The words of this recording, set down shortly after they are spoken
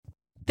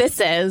This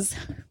is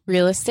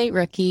Real Estate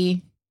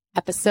Rookie,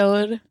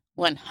 episode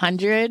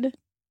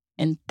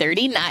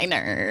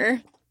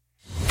 139er.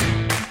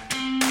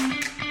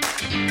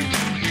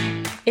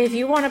 If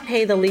you want to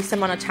pay the least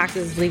amount of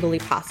taxes legally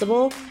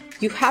possible,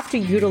 you have to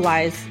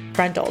utilize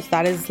rentals.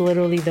 That is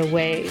literally the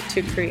way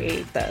to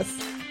create this.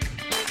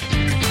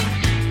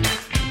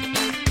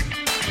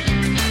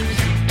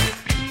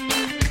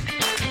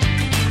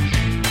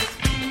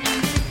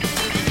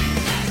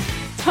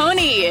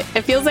 Tony,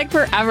 it feels like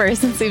forever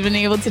since we've been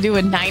able to do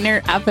a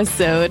Niner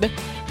episode.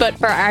 But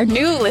for our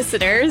new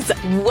listeners,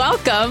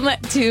 welcome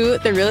to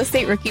the Real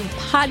Estate Rookie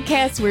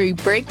podcast, where we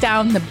break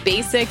down the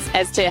basics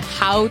as to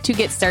how to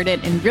get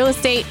started in real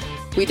estate.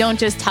 We don't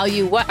just tell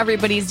you what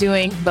everybody's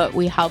doing, but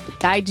we help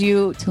guide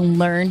you to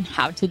learn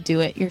how to do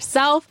it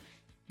yourself.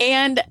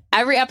 And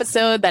every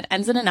episode that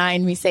ends in a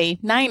 9, we say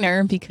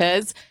Niner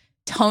because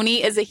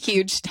Tony is a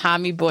huge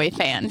Tommy Boy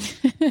fan.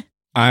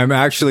 I'm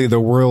actually the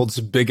world's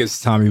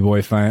biggest Tommy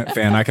Boy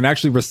fan. I can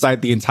actually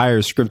recite the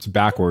entire script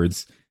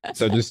backwards.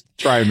 So just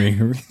try me.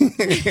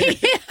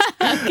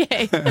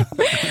 Okay.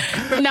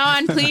 From now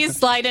on, please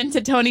slide into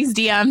Tony's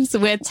DMs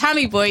with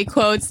Tommy Boy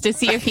quotes to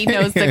see if he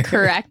knows the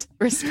correct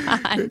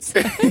response.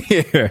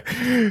 Yeah.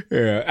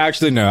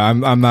 Actually, no,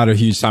 I'm not a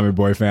huge Tommy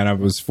Boy fan. I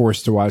was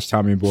forced to watch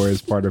Tommy Boy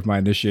as part of my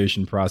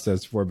initiation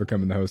process before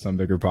becoming the host on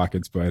Bigger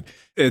Pockets, but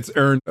it's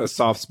earned a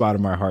soft spot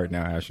in my heart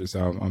now, Ashley.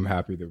 So I'm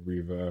happy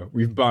that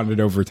we've bonded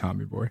over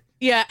Tommy Boy.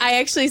 Yeah, I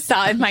actually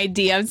saw in my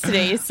DMs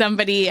today,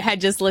 somebody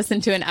had just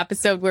listened to an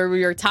episode where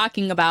we were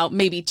talking about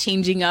maybe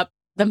changing up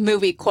the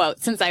movie quote,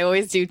 since I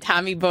always do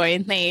Tommy Boy,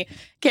 and they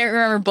can't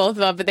remember both of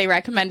them, but they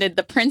recommended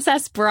The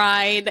Princess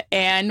Bride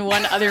and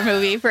one other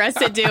movie for us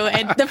to do.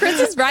 And The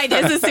Princess Bride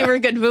is a super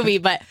good movie,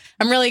 but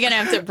I'm really going to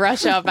have to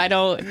brush up. I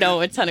don't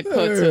know a ton of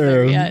quotes with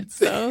her yet.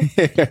 So,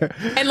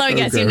 and let me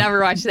guess, you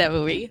never watched that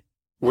movie.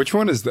 Which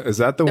one is that? Is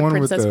that the one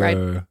Princess with the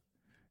Bride?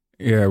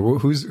 Yeah,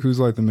 who's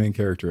like the main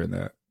character in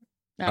that?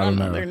 I don't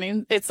know their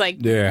name. It's like,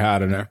 yeah, I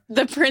don't know.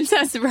 The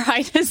Princess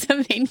Bride is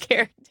the main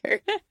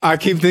character. I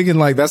keep thinking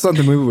like that's not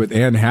the movie with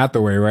Anne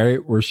Hathaway,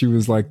 right? Where she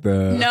was like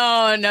the No.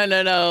 I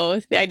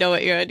know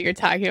what you're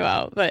talking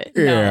about, but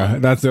yeah,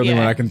 that's the only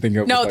one I can think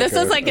of. No, this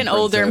is like an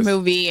older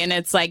movie, and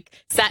it's like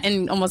set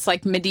in almost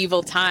like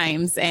medieval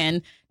times,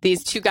 and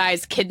these two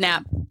guys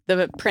kidnap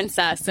the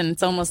princess, and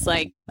it's almost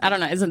like, I don't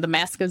know, isn't the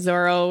Mask of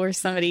Zorro or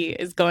somebody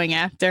is going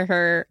after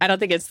her? I don't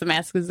think it's the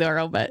Mask of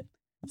Zorro, but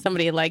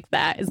somebody like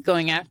that is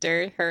going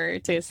after her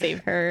to save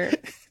her.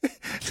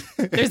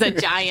 There's a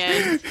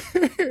giant.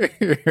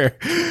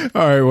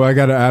 All right, well, I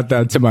got to add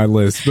that to my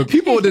list. But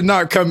people did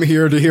not come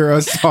here to hear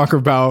us talk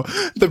about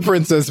The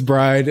Princess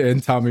Bride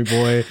and Tommy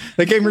Boy.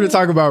 They came here to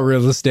talk about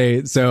real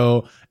estate.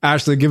 So,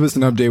 Ashley, give us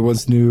an update.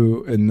 What's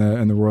new in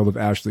the world of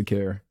Ashley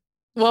Care?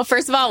 Well,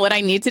 first of all, what I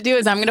need to do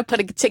is I'm going to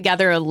put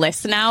together a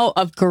list now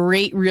of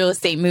great real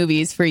estate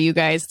movies for you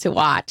guys to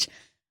watch.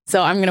 So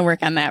I'm going to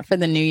work on that for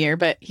the new year.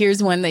 But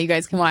here's one that you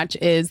guys can watch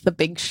is The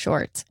Big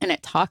Short. And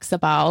it talks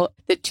about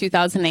the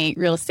 2008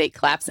 real estate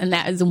collapse. And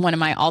that is one of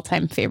my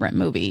all-time favorite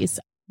movies.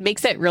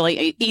 Makes it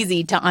really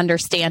easy to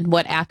understand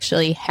what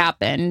actually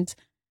happened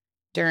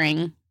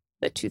during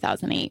the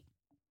 2008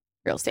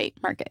 real estate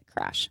market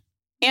crash.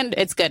 And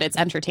it's good. It's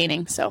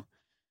entertaining. So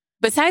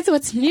besides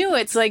what's new,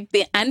 it's like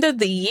the end of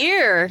the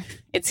year.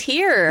 It's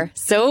here.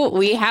 So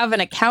we have an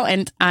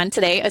accountant on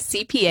today, a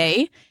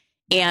CPA,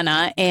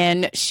 Anna,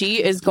 and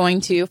she is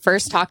going to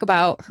first talk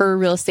about her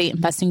real estate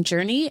investing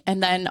journey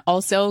and then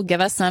also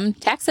give us some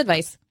tax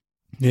advice.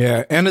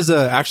 Yeah, Anna's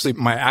actually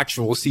my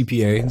actual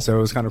CPA, so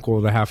it was kind of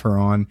cool to have her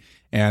on.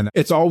 And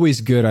it's always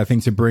good, I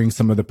think, to bring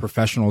some of the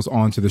professionals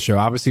onto the show.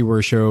 Obviously, we're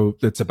a show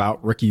that's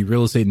about rookie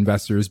real estate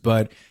investors,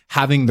 but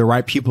having the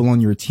right people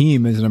on your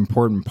team is an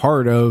important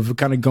part of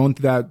kind of going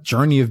through that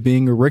journey of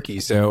being a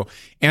rookie. So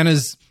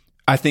Anna's,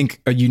 I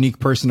think, a unique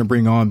person to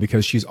bring on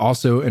because she's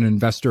also an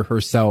investor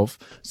herself.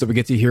 So we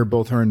get to hear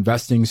both her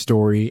investing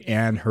story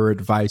and her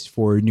advice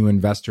for new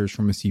investors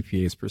from a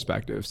CPA's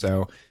perspective.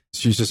 So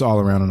she's just all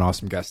around an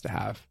awesome guest to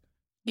have.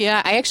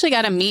 Yeah, I actually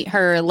got to meet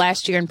her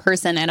last year in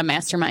person at a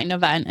mastermind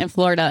event in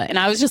Florida. And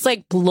I was just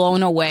like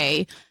blown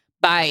away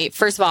by,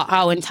 first of all,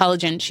 how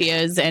intelligent she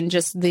is and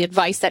just the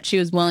advice that she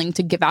was willing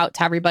to give out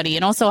to everybody.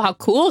 And also how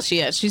cool she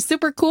is. She's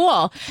super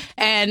cool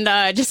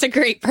and just a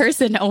great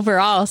person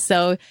overall.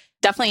 So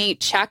definitely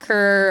check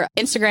her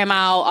Instagram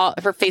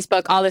out, her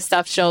Facebook, all this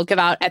stuff she'll give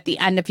out at the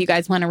end if you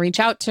guys want to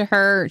reach out to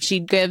her. She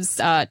gives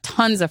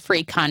tons of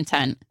free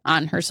content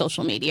on her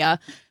social media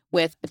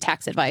with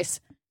tax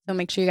advice. So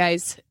make sure you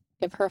guys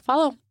give her a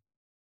follow.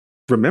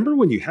 Remember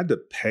when you had to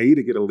pay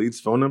to get a lead's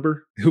phone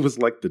number? It was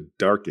like the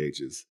dark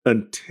ages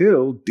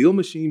until Deal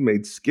Machine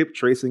made skip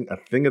tracing a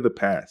thing of the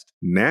past.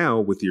 Now,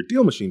 with your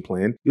Deal Machine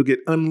plan, you'll get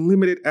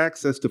unlimited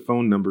access to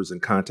phone numbers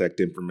and contact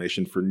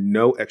information for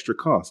no extra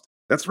cost.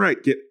 That's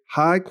right. Get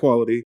high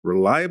quality,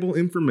 reliable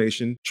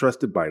information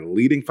trusted by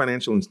leading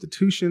financial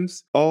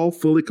institutions, all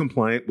fully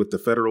compliant with the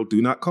federal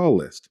Do Not Call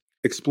list.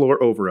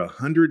 Explore over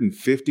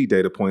 150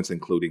 data points,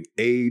 including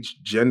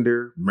age,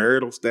 gender,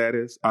 marital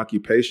status,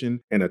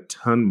 occupation, and a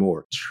ton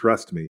more.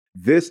 Trust me,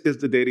 this is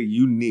the data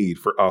you need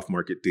for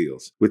off-market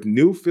deals. With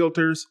new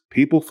filters,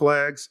 people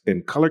flags,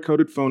 and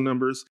color-coded phone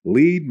numbers,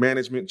 lead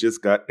management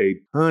just got a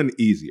ton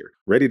easier.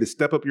 Ready to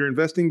step up your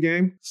investing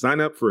game?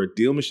 Sign up for a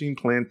Deal Machine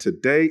plan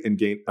today and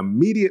gain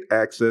immediate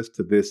access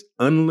to this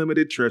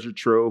unlimited treasure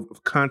trove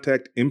of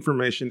contact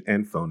information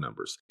and phone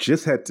numbers.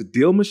 Just head to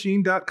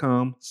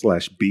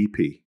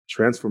DealMachine.com/BP.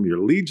 Transform your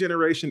lead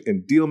generation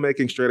and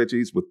deal-making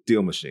strategies with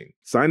Deal Machine.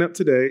 Sign up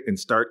today and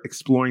start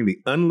exploring the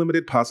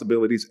unlimited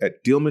possibilities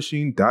at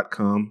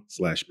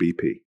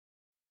DealMachine.com/BP.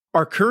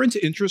 Are current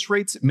interest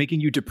rates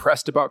making you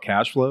depressed about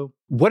cash flow?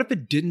 What if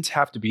it didn't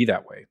have to be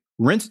that way?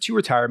 Rent to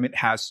Retirement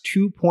has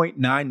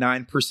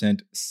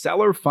 2.99%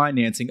 seller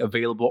financing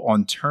available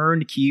on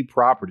turnkey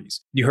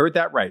properties. You heard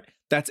that right.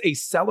 That's a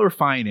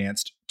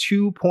seller-financed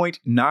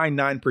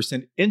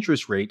 2.99%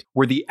 interest rate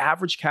where the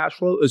average cash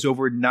flow is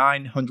over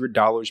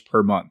 $900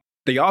 per month.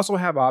 They also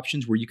have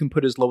options where you can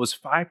put as low as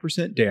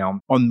 5% down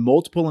on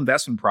multiple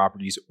investment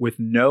properties with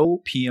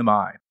no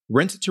PMI.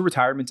 Rent to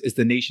Retirement is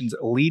the nation's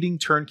leading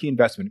turnkey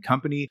investment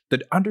company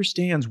that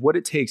understands what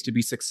it takes to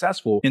be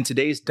successful in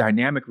today's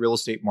dynamic real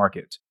estate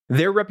market.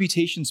 Their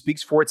reputation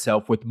speaks for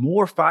itself with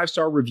more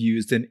 5-star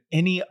reviews than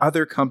any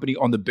other company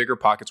on the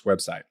BiggerPockets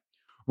website.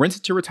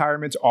 Rent to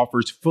Retirement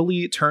offers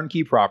fully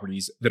turnkey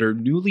properties that are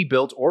newly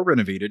built or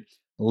renovated,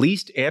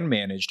 leased and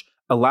managed,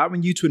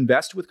 allowing you to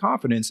invest with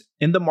confidence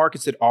in the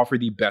markets that offer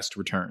the best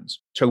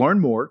returns. To learn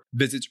more,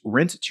 visit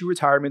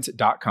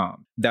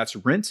renttoretirement.com. That's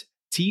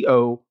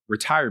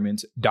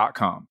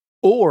renttoretirement.com.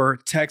 Or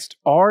text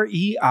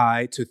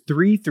REI to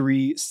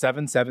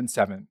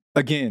 33777.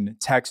 Again,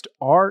 text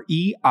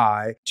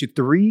REI to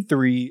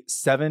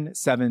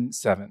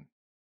 33777.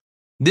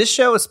 This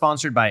show is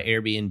sponsored by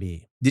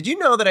Airbnb. Did you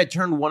know that I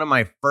turned one of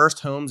my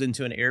first homes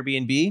into an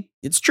Airbnb?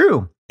 It's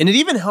true. And it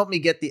even helped me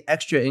get the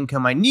extra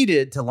income I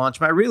needed to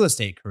launch my real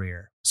estate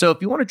career. So if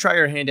you want to try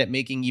your hand at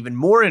making even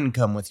more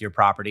income with your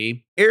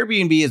property,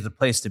 Airbnb is the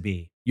place to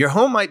be. Your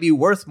home might be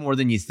worth more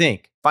than you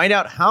think. Find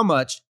out how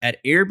much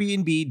at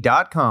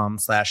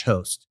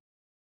airbnb.com/host.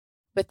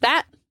 With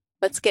that,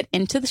 let's get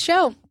into the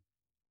show.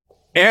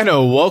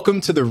 Anna, welcome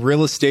to the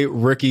Real Estate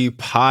Rookie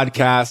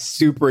podcast.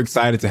 Super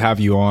excited to have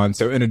you on.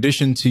 So in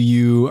addition to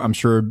you, I'm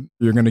sure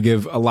you're going to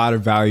give a lot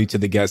of value to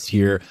the guests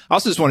here. I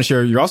also just want to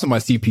share, you're also my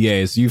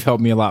CPA, so you've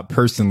helped me a lot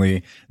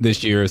personally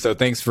this year. So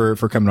thanks for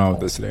coming on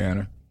with us today,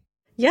 Anna.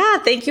 Yeah,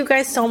 thank you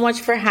guys so much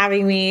for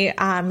having me.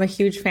 I'm a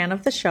huge fan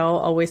of the show,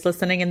 always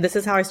listening. And this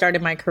is how I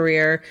started my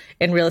career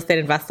in real estate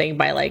investing,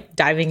 by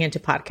diving into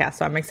podcasts.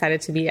 So I'm excited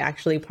to be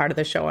actually part of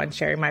the show and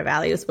sharing my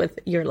values with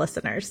your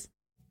listeners.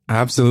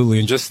 Absolutely.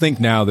 And just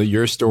think now that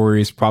your story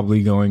is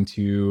probably going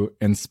to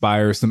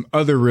inspire some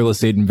other real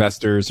estate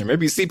investors or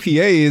maybe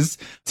CPAs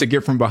to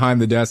get from behind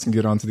the desk and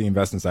get onto the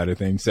investment side of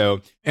things. So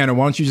Anna,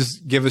 why don't you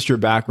just give us your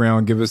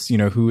background, give us,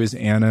 who is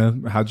Anna?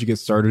 How'd you get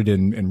started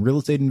in real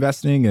estate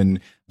investing, and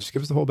just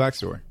give us the whole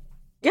backstory.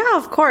 Yeah,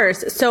 of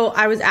course. So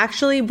I was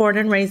actually born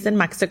and raised in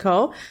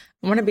Mexico.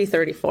 I'm going to be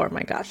 34,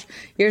 my gosh,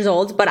 years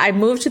old. But I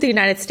moved to the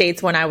United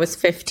States when I was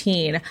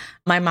 15.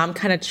 My mom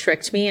kind of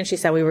tricked me and she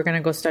said we were going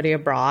to go study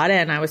abroad.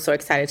 And I was so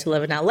excited to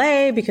live in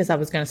LA because I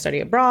was going to study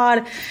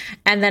abroad.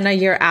 And then a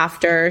year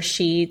after,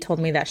 she told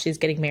me that she's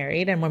getting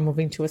married and we're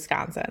moving to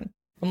Wisconsin.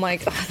 I'm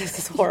like, oh, this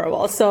is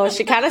horrible. So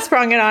she kind of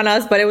sprung it on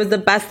us, but it was the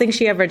best thing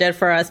she ever did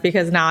for us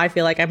because now I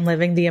feel like I'm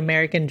living the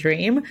American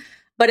dream.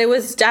 But it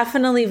was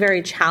definitely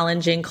very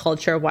challenging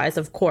culture-wise,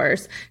 of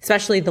course,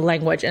 especially the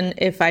language. And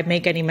if I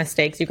make any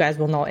mistakes, you guys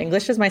will know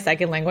English is my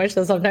second language.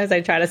 So sometimes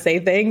I try to say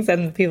things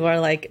and people are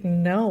like,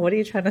 no, what are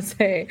you trying to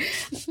say?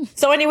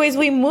 So anyways,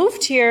 we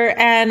moved here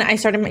and I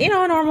started, a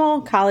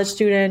normal college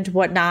student,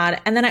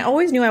 whatnot. And then I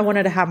always knew I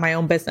wanted to have my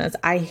own business.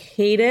 I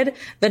hated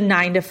the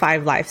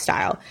 9-to-5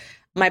 lifestyle.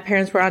 My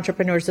parents were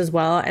entrepreneurs as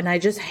well. And I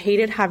just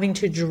hated having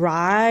to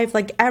drive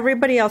like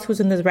everybody else who's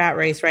in this rat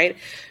race, right?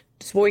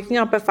 Just waking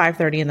up at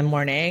 5:30 in the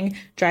morning,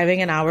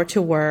 driving an hour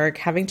to work,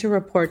 having to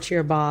report to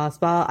your boss.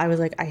 Well, I was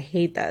like, I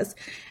hate this.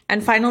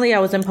 And finally, I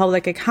was in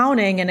public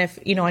accounting. And if,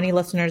 any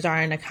listeners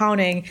are in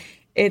accounting,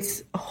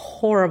 it's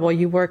horrible.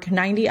 You work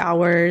 90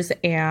 hours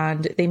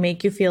and they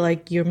make you feel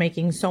like you're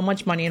making so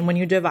much money. And when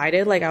you divide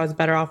it, I was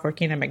better off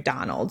working at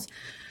McDonald's.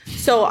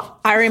 So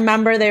I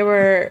remember they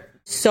were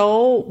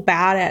so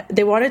bad at,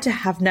 they wanted to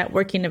have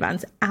networking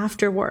events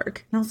after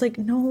work. And I was like,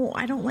 no,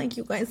 I don't like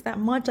you guys that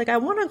much. I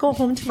want to go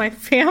home to my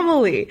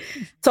family.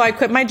 So I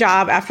quit my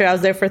job after I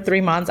was there for 3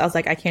 months. I was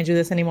like, I can't do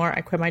this anymore.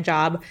 I quit my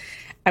job.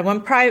 I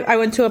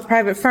went to a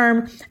private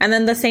firm, and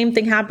then the same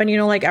thing happened,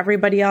 like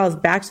everybody else,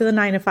 back to the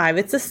 9-to-5.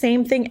 It's the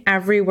same thing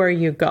everywhere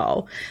you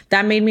go.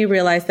 That made me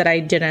realize that I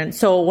didn't.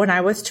 So when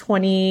I was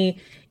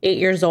 28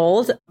 years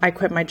old, I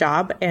quit my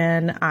job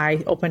and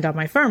I opened up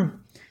my firm.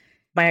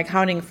 My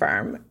accounting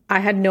firm. I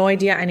had no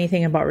idea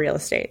anything about real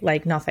estate,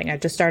 nothing. I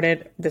just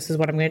started, this is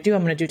what I'm going to do.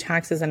 I'm going to do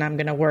taxes and I'm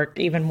going to work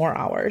even more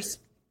hours.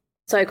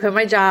 So I quit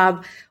my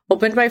job,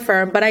 opened my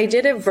firm, but I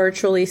did it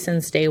virtually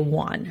since day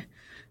one.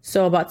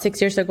 So about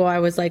 6 years ago, I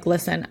was like,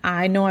 listen,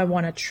 I know I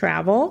want to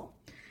travel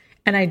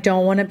and I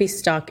don't want to be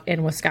stuck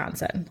in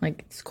Wisconsin.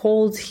 Like it's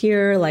cold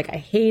here. Like I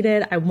hate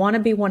it. I want to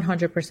be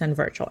 100%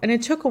 virtual. And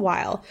it took a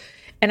while.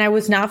 And I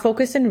was not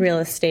focused in real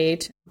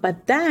estate.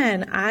 But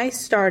then I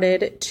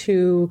started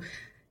to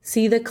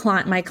see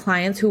my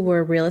clients who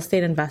were real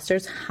estate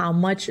investors, how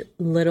much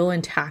little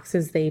in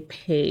taxes they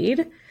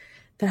paid,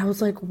 that I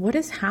was like, what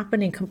is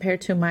happening compared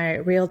to my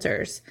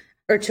realtors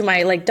or to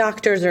my like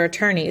doctors or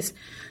attorneys?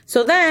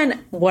 So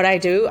then what I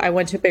do, I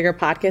went to bigger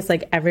podcasts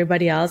like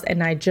everybody else,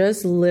 and I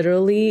just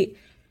literally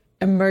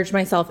immerse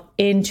myself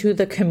into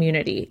the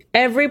community.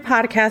 Every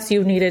podcast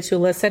you needed to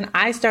listen,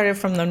 I started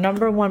from the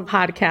number one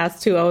podcast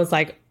to, I was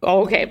like,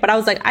 okay, but I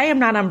was like, I am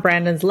not on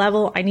Brandon's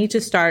level. I need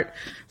to start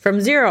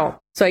from zero.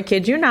 So I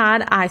kid you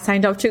not, I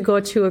signed up to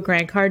go to a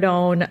Grant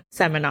Cardone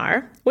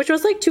seminar, which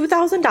was like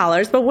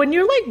 $2,000. But when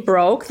you're like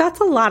broke, that's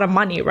a lot of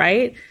money,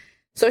 right?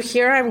 So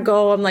here I'm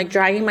like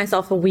dragging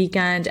myself a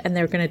weekend, and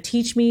they're going to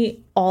teach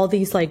me all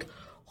these like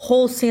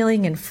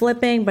wholesaling and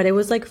flipping, but it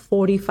was like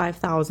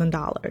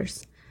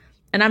 $45,000.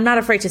 And I'm not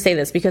afraid to say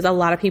this because a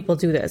lot of people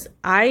do this.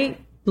 I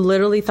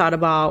literally thought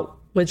about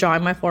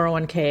withdrawing my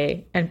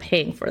 401k and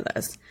paying for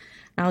this.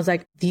 And I was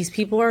like, these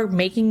people are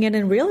making it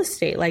in real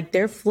estate. Like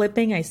they're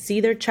flipping. I see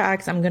their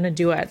checks. I'm going to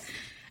do it.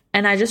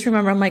 And I just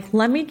remember, I'm like,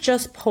 let me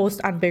just post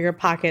on Bigger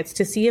Pockets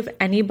to see if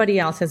anybody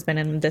else has been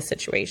in this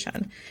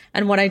situation.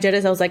 And what I did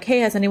is I was like, hey,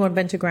 has anyone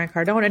been to Grant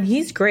Cardone? And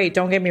he's great.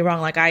 Don't get me wrong.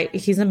 Like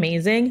he's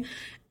amazing.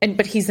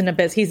 But he's a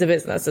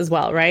business as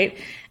well, right?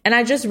 And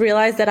I just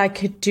realized that I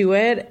could do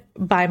it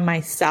by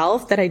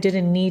myself, that I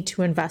didn't need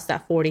to invest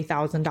that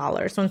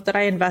 $40,000. So instead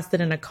I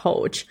invested in a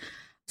coach.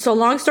 So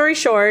long story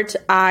short,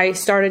 I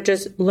started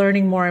just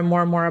learning more and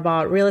more and more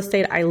about real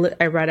estate. I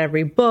read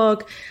every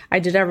book. I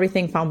did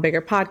everything, found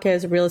bigger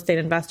podcasts, real estate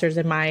investors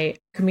in my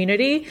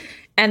community.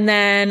 And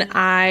then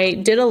I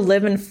did a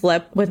live and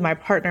flip with my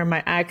partner,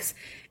 my ex.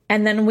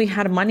 And then we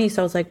had money.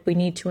 So I was like, we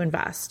need to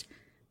invest.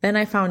 Then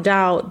I found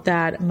out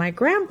that my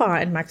grandpa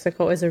in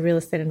Mexico is a real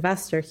estate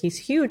investor. He's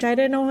huge. I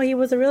didn't know he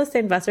was a real estate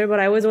investor, but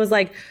I was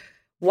like,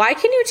 why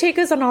can you take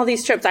us on all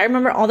these trips? I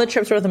remember all the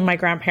trips were with my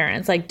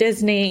grandparents, like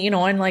Disney,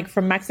 and like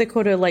from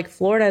Mexico to like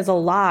Florida is a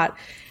lot.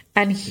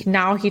 And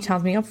now he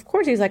tells me, of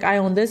course, he's like, I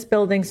own this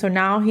building. So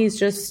now he's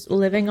just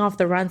living off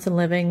the rents and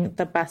living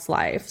the best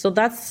life. So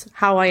that's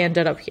how I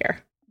ended up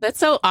here. That's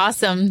so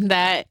awesome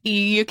that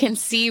you can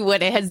see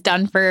what it has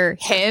done for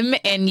him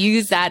and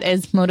use that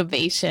as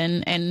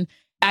motivation. And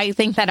I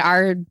think that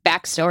our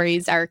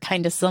backstories are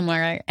kind of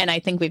similar. And I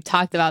think we've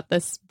talked about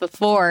this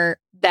before,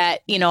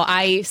 that,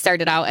 I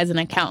started out as an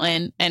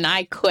accountant and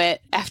I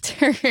quit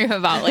after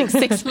about like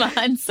 6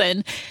 months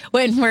and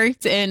went and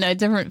worked in a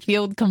different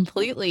field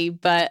completely.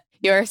 But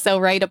you're so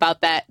right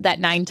about that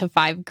 9 to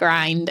 5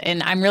 grind.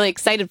 And I'm really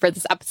excited for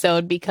this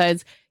episode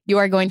because you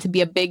are going to be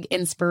a big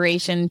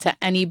inspiration to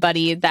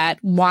anybody that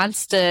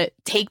wants to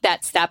take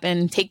that step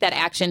and take that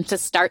action to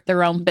start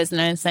their own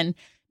business and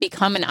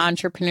become an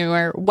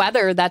entrepreneur,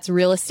 whether that's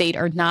real estate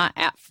or not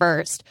at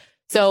first.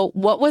 So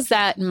what was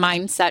that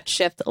mindset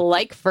shift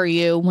like for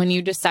you when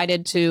you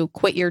decided to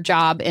quit your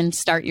job and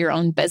start your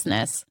own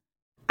business?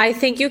 I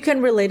think you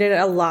can relate it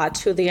a lot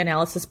to the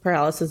analysis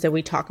paralysis that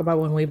we talk about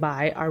when we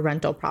buy our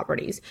rental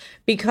properties.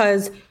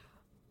 Because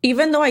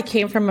even though I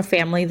came from a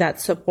family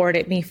that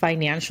supported me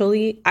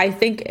financially, I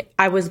think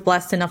I was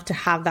blessed enough to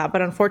have that.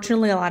 But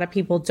unfortunately, a lot of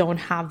people don't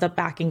have the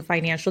backing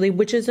financially,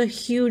 which is a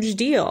huge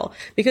deal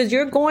because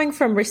you're going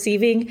from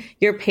receiving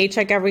your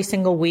paycheck every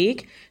single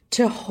week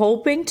to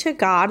hoping to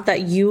God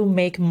that you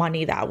make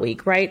money that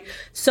week, right?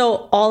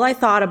 So all I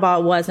thought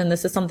about was, and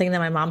this is something that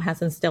my mom has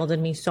instilled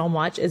in me so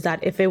much, is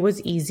that if it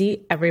was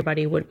easy,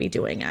 everybody would be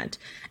doing it.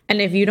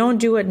 And if you don't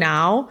do it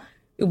now,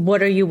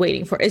 what are you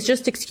waiting for? It's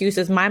just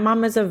excuses. My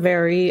mom is a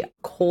very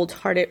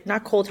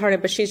not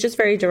cold-hearted, but she's just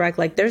very direct.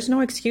 Like, there's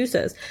no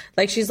excuses.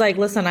 Like, she's like,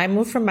 listen, I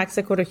moved from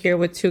Mexico to here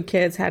with 2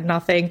 kids, had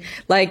nothing.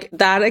 Like,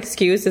 that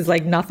excuse is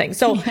like nothing.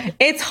 So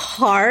it's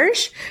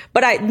harsh,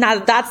 but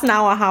that's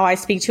now how I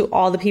speak to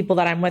all the people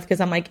that I'm with,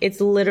 because I'm like,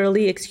 it's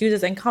literally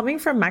excuses. And coming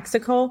from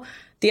Mexico,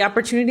 the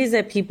opportunities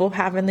that people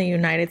have in the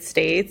United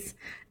States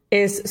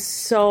is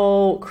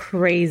so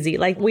crazy.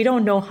 Like, we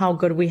don't know how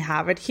good we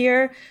have it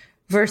here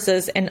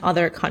versus in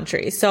other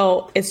countries.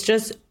 So it's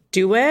just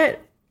do it.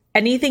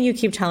 Anything you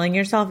keep telling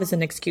yourself is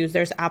an excuse.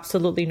 There's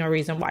absolutely no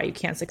reason why you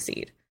can't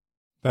succeed.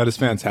 That is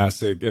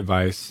fantastic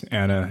advice,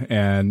 Anna.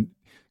 And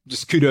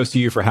just kudos to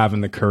you for having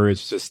the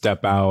courage to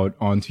step out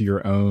onto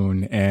your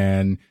own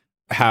and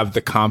have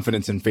the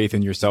confidence and faith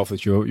in yourself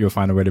that you'll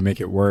find a way to make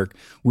it work.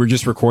 We're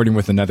just recording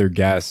with another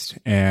guest,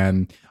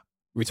 and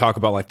we talk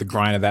about like the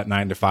grind of that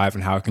 9 to 5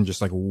 and how it can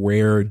just like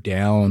wear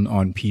down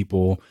on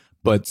people.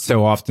 But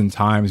so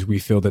oftentimes we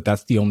feel that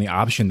that's the only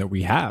option that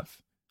we have.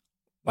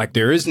 Like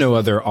there is no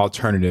other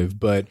alternative,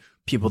 but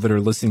people that are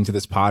listening to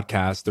this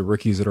podcast, the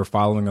rookies that are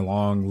following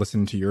along,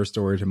 listening to your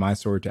story, to my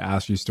story, to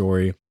Ashley's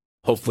story,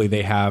 hopefully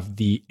they have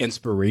the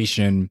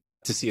inspiration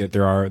to see that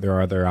there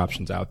are other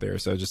options out there.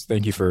 So just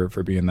thank you for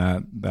being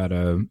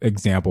that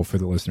example for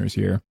the listeners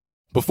here.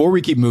 Before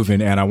we keep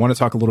moving, and I want to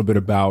talk a little bit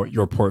about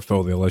your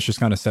portfolio. Let's just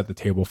kind of set the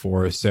table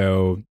for us.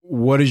 So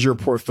what does your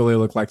portfolio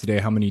look like today?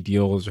 How many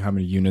deals or how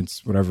many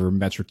units, whatever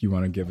metric you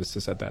want to give us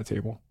to set that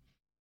table?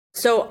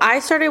 So I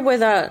started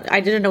with I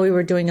didn't know we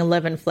were doing a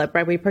live and flip,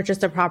 right? We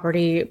purchased a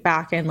property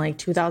back in like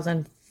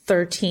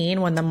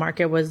 2013 when the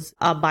market was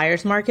a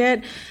buyer's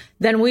market.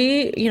 Then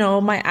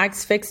my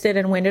ex fixed it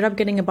and we ended up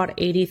getting about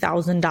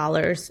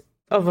 $80,000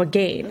 of a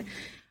gain.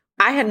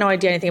 I had no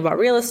idea anything about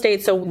real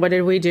estate. So what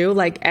did we do?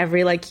 Like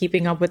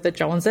keeping up with the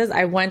Joneses,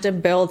 I went and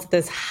built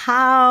this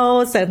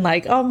house and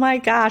oh my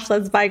gosh,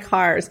 let's buy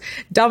cars.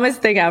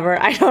 Dumbest thing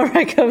ever. I don't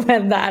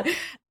recommend that.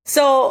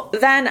 So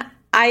then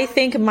I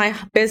think my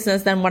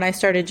business, then what I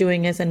started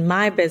doing is in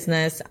my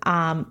business,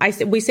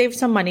 we saved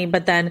some money,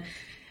 but then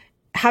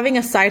having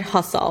a side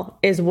hustle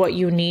is what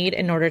you need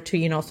in order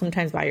to,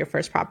 sometimes buy your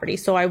first property.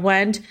 So I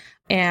went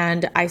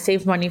and I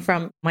saved money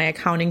from my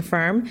accounting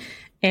firm.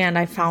 And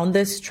I found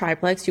this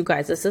triplex. You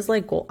guys, this is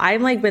gold.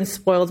 I'm been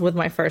spoiled with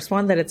my first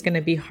one that it's going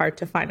to be hard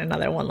to find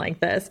another one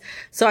like this.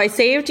 So I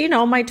saved,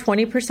 my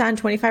 20%,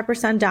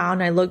 25% down.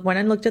 I went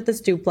and looked at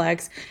this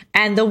duplex,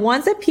 and the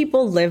ones that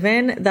people live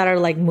in that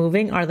are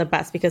moving are the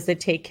best because they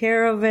take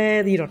care of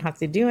it. You don't have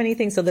to do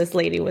anything. So this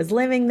lady was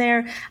living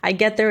there. I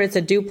get there. It's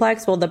a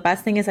duplex. Well, the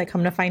best thing is I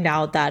come to find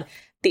out that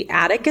the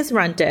attic is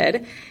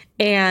rented.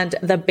 And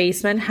the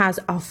basement has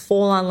a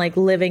full-on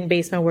living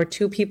basement where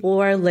two people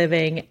are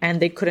living, and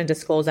they couldn't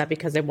disclose that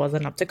because it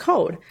wasn't up to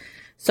code.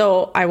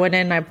 So I went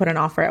in and I put an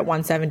offer at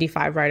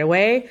 $175 right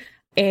away,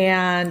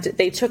 and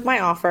they took my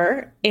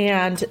offer.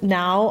 And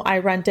now I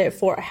rent it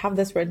I have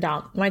this written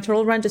down. My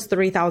total rent is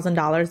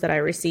 $3,000 that I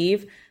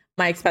receive.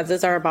 My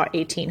expenses are about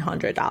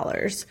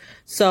 $1,800.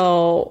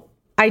 So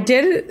I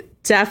did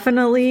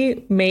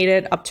definitely made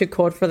it up to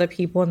code for the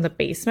people in the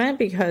basement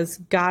because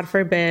God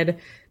forbid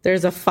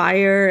there's a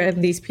fire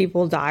and these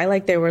people die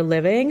like they were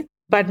living.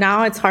 But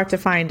now it's hard to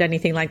find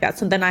anything like that.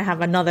 So then I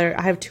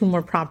have two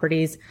more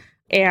properties,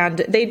 and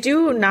they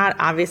do not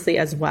obviously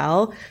as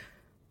well.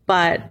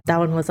 But that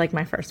one was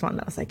my first one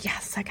that was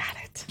yes, I got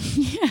it.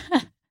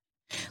 Yeah.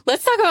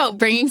 Let's talk about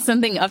bringing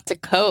something up to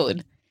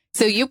code.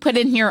 So you put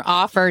in your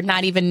offer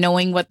not even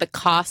knowing what the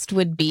cost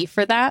would be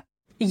for that?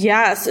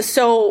 Yes.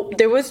 So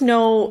there was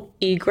no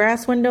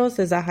egress windows.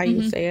 Is that how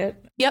you say it?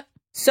 Yep.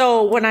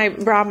 So when I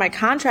brought my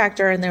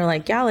contractor and they're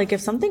yeah, if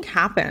something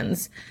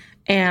happens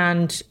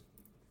and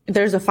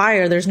there's a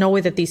fire, there's no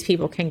way that these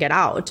people can get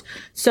out.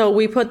 So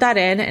we put that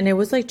in and it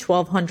was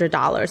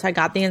 $1,200. I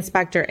got the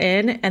inspector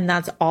in and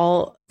that's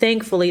all.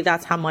 Thankfully,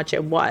 that's how much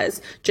it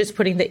was, just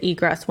putting the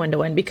egress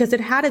window in because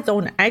it had its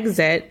own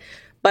exit,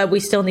 but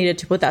we still needed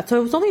to put that. So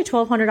it was only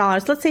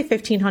 $1,200. Let's say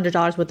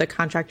 $1,500 with the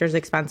contractor's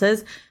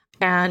expenses.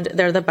 And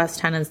they're the best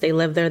tenants. They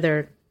live there.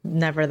 They're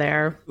never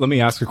there. Let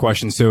me ask a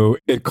question. So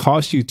it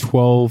cost you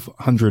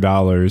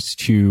 $1,200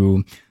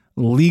 to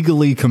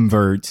legally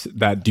convert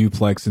that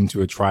duplex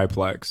into a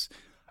triplex.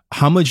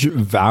 How much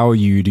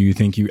value do you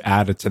think you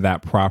added to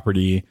that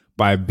property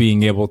by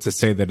being able to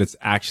say that it's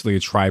actually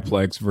a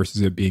triplex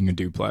versus it being a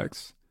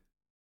duplex?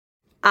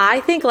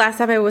 I think last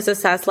time it was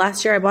assessed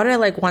last year, I bought it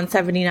at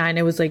 $179.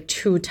 It was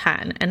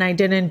 $210, and I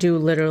didn't do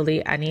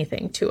literally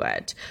anything to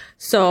it.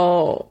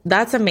 So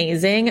that's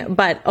amazing.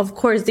 But of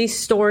course, these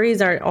stories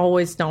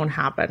don't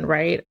happen,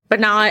 right? But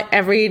now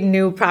every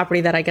new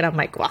property that I get, I'm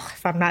well,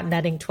 if I'm not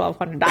netting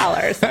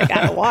 $1,200, I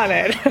gotta want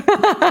it.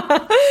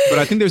 But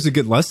I think there's a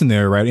good lesson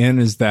there, right? And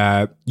is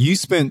that you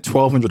spent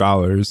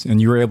 $1,200 and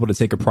you were able to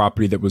take a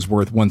property that was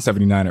worth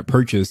 $179 at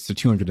purchase to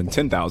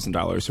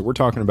 $210,000. So we're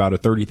talking about a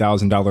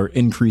 $30,000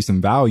 increase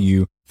in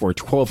value for a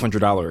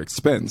 $1,200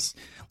 expense.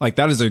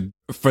 That is a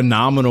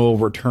phenomenal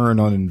return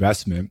on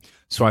investment.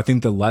 So I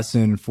think the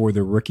lesson for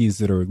the rookies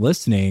that are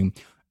listening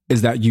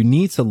is that you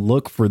need to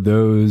look for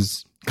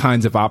those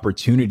kinds of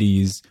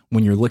opportunities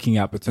when you're looking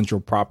at potential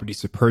properties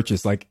to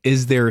purchase.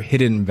 Is there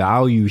hidden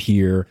value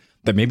here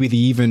that maybe the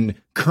even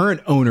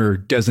current owner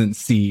doesn't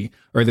see,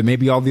 or that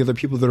maybe all the other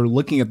people that are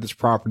looking at this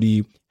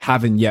property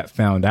haven't yet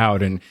found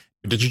out? And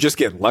did you just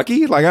get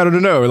lucky? I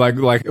don't know.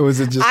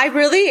 Was it just...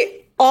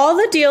 All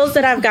the deals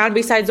that I've gotten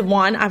besides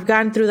one, I've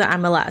gotten through the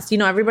MLS.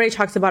 Everybody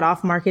talks about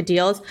off-market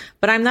deals,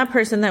 but I'm that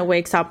person that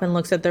wakes up and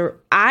looks at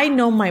I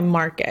know my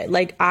market.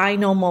 I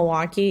know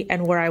Milwaukee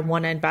and where I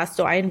want to invest.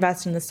 So I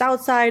invest in the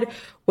South Side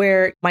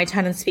where my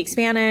tenants speak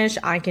Spanish.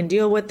 I can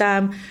deal with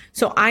them.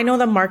 So I know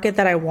the market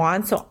that I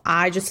want. So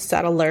I just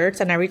set alerts.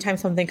 And every time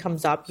something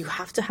comes up, you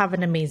have to have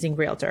an amazing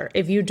realtor.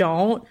 If you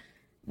don't,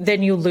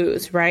 then you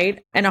lose,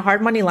 right? And a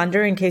hard money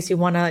lender in case you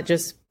want to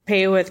just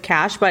pay with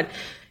cash. But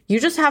you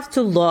just have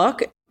to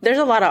look. There's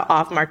a lot of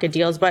off-market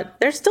deals, but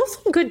there's still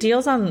some good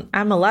deals on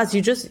MLS.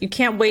 You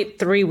can't wait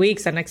 3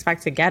 weeks and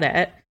expect to get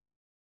it.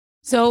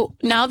 So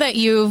now that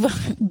you've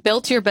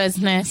built your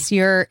business,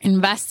 you're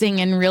investing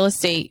in real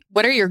estate,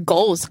 what are your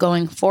goals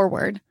going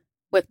forward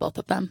with both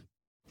of them?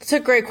 It's a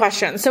great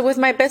question. So with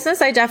my business,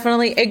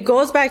 it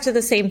goes back to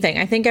the same thing.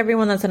 I think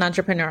everyone that's an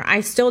entrepreneur,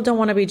 I still don't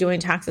want to be doing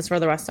taxes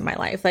for the rest of my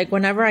life. Like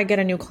whenever I get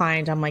a new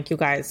client, I'm like, you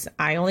guys,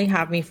 I only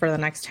have me for the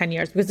next 10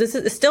 years because this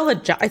is still a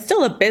job. It's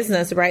still a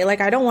business, right? Like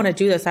I don't want to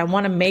do this. I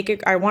want to make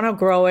it. I want to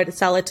grow it,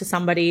 sell it to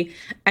somebody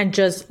and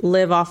just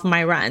live off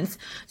my rents.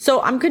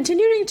 So I'm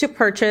continuing to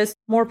purchase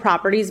more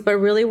properties, but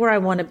really where I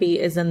want to be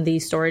is in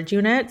these storage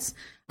units.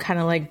 Kind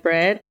of like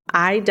Brit.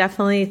 I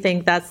definitely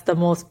think that's the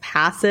most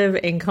passive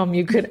income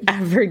you could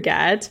ever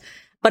get,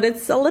 but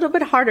it's a little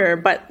bit harder.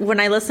 But when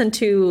I listen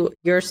to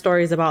your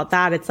stories about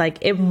that, it's like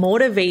it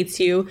motivates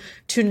you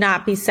to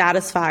not be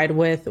satisfied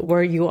with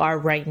where you are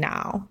right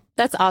now.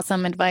 That's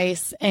awesome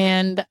advice.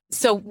 And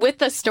so with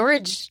the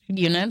storage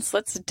units,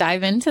 let's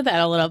dive into that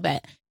a little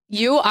bit.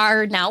 You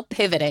are now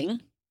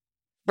pivoting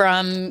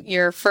from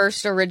your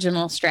first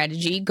original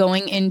strategy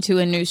going into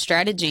a new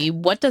strategy.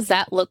 What does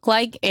that look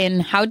like? And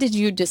how did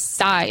you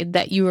decide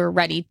that you were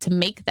ready to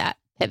make that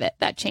pivot,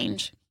 that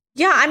change?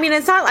 Yeah, I mean,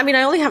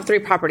 I only have 3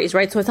 properties,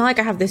 right? So it's not like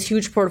I have this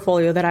huge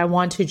portfolio that I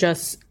want to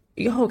just,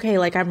 okay,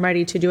 like I'm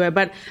ready to do it.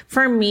 But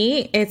for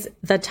me, it's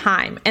the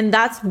time. And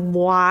that's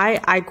why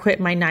I quit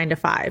my 9 to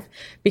 5,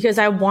 because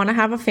I want to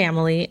have a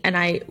family.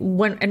 And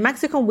when in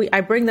Mexico,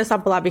 I bring this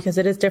up a lot because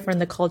it is different,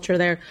 the culture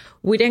there.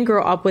 We didn't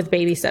grow up with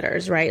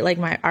babysitters, right? Like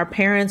our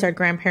parents, our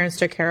grandparents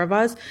took care of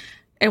us.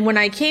 And when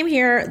I came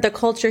here, the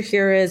culture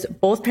here is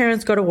both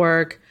parents go to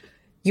work.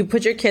 You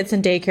put your kids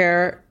in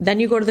daycare, then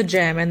you go to the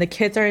gym and the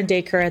kids are in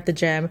daycare at the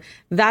gym.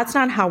 That's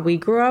not how we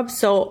grew up.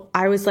 So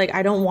I was like,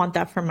 I don't want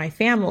that for my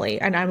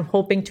family. And I'm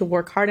hoping to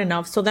work hard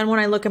enough. So then when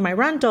I look at my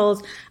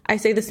rentals, I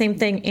say the same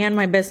thing and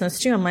my business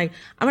too. I'm like,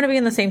 I'm going to be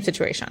in the same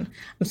situation.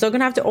 I'm still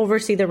going to have to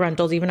oversee the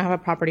rentals, even have a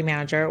property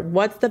manager.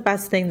 What's the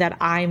best thing that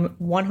I'm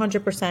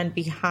 100%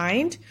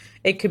 behind?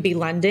 It could be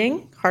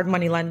lending, hard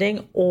money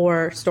lending,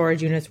 or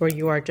storage units where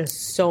you are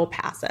just so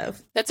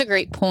passive. That's a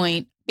great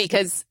point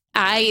because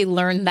I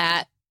learned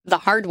that the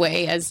hard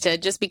way as to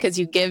just because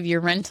you give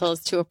your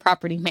rentals to a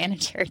property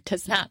manager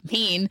does not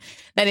mean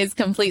that it's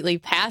completely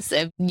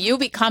passive. You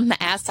become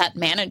the asset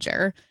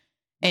manager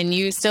and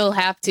you still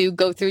have to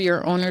go through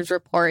your owner's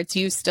reports.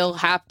 You still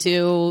have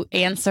to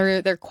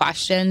answer their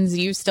questions.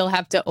 You still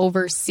have to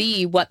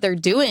oversee what they're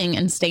doing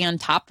and stay on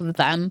top of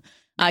them.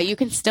 You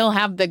can still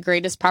have the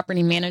greatest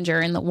property manager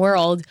in the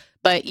world,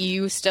 but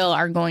you still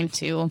are going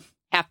to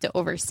have to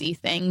oversee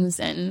things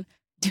and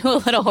do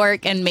a little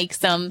work and make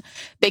some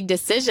big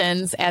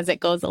decisions as it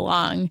goes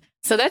along.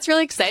 So that's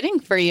really exciting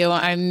for you.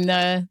 I'm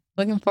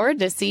looking forward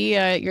to see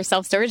your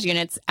self-storage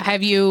units.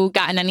 Have you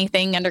gotten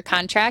anything under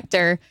contract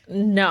or?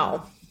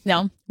 No.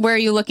 Where are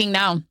you looking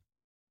now?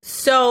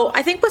 So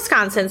I think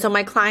Wisconsin. So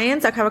my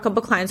clients, I have a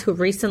couple clients who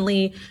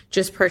recently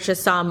just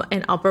purchased some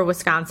in Upper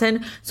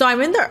Wisconsin. So I'm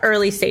in the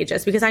early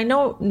stages because I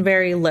know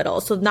very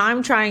little. So now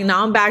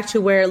I'm back to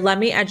where let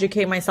me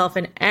educate myself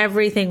in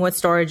everything with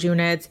storage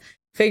units,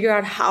 figure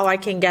out how I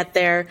can get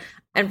there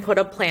and put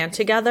a plan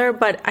together.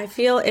 But I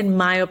feel, in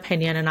my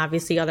opinion, and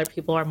obviously other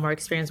people are more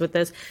experienced with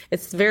this,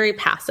 it's very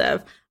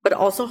passive. But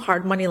also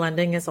hard money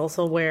lending is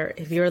also where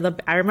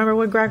I remember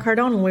when Grant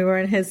Cardone, when we were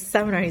in his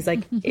seminar, he's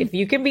like, if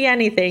you can be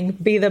anything,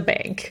 be the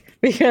bank,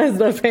 because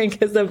the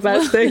bank is the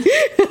best thing.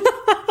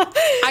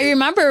 I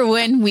remember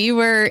when we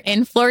were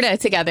in Florida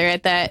together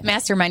at the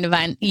mastermind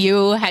event,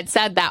 you had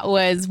said that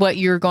was what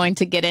you were going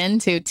to get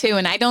into too.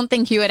 And I don't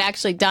think you had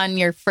actually done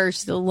your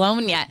first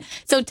loan yet.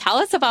 So tell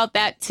us about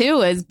that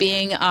too, as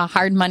being a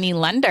hard money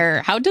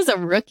lender. How does a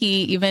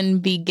rookie even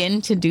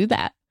begin to do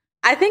that?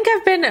 I think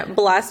I've been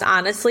blessed,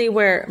 honestly,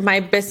 where my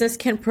business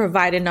can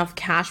provide enough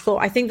cash flow.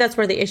 I think that's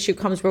where the issue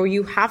comes, where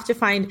you have to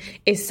find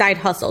a side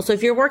hustle. So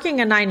if you're working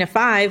a 9 to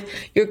 5,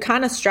 you're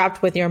kind of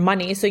strapped with your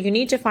money. So you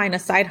need to find a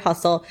side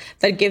hustle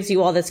that gives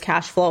you all this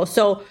cash flow.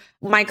 So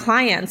my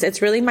clients,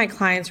 it's really my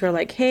clients who are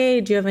like,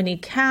 hey, do you have any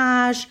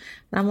cash?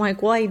 And I'm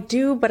like, well, I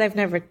do, but I've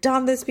never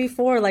done this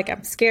before. Like,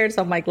 I'm scared.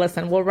 So I'm like,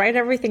 listen, we'll write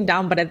everything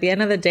down. But at the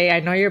end of the day,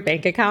 I know your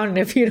bank account. And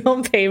if you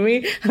don't pay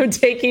me, I'm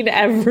taking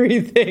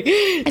everything.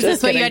 Is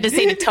this what you had to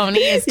say to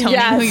Tony? Is Tony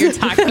who you're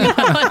talking about?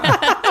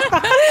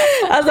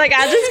 I was like,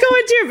 I'll just go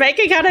into your bank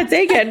account and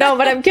take it. No,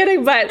 but I'm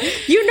kidding. But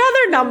you know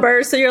their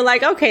numbers. So you're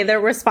like, okay,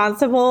 they're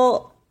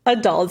responsible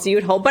adults,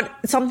 you'd hope, but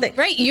something.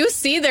 Right. You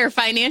see their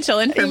financial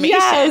information.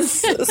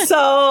 Yes.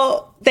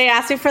 So they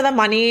asked me for the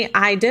money.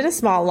 I did a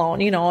small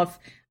loan,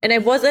 and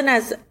it wasn't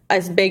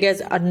as big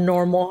as a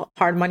normal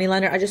hard money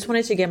lender. I just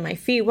wanted to get my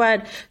feet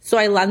wet. So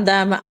I lent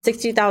them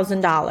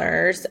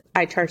 $60,000.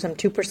 I charged them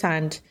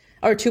 2%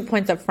 or 2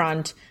 points up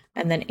front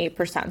and then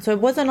 8%. So it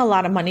wasn't a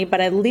lot of money,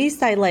 but at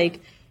least I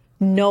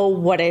know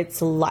what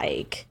it's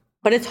like.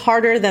 But it's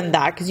harder than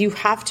that because you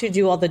have to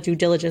do all the due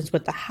diligence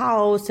with the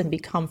house and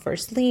become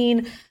first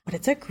lien. But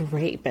it's a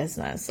great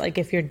business,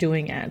 if you're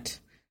doing it.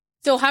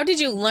 So how did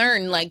you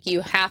learn,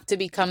 you have to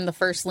become the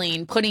first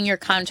lien, putting your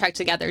contract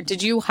together?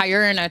 Did you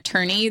hire an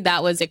attorney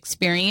that was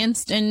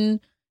experienced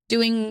in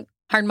doing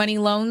hard money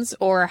loans?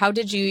 Or how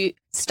did you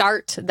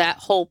start that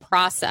whole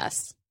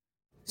process?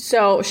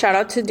 So shout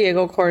out to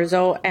Diego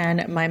Corzo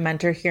and my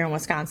mentor here in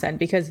Wisconsin,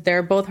 because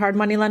they're both hard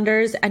money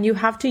lenders, and you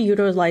have to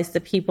utilize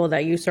the people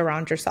that you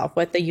surround yourself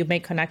with, that you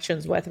make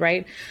connections with,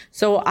 right?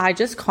 So I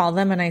just called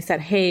them and I said,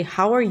 hey,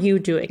 how are you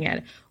doing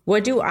it?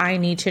 What do I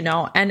need to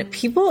know? And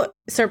people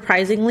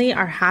surprisingly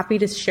are happy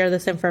to share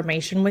this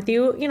information with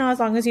you, as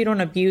long as you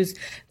don't abuse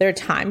their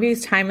time,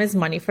 because time is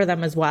money for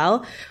them as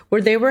well, where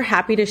they were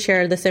happy to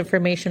share this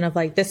information of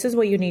like, this is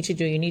what you need to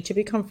do. You need to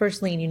become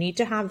first lien. You need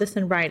to have this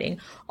in writing.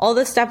 All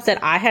the steps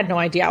that I had no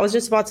idea. I was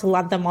just about to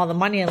lend them all the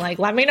money and like,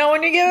 let me know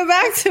when you give it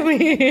back to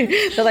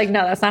me. They're like,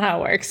 no, that's not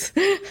how it works.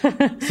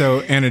 So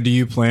Anna, do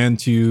you plan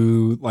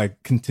to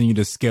like continue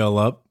to scale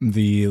up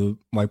the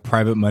like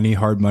private money,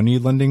 hard money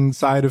lending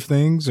side of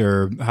things,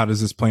 or how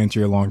does this play into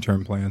your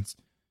long-term plans?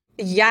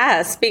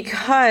 Yes,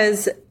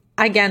 because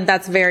again,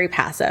 that's very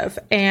passive,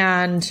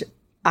 and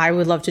I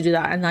would love to do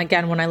that. And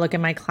again, when I look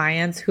at my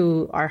clients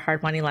who are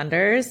hard money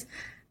lenders,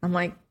 I'm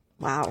like,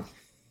 wow,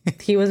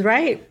 he was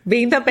right.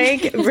 Being the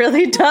bank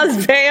really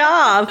does pay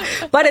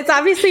off, but it's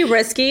obviously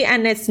risky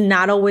and it's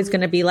not always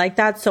going to be like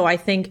that. So I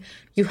think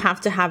you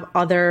have to have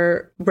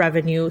other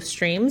revenue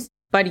streams.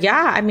 But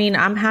yeah, I mean,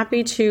 I'm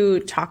happy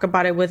to talk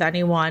about it with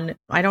anyone.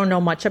 I don't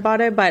know much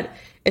about it, but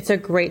it's a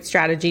great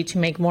strategy to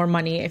make more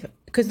money,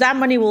 because that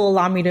money will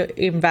allow me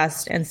to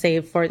invest and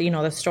save for,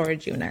 the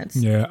storage units.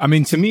 Yeah. I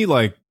mean, to me,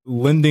 like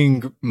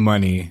lending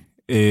money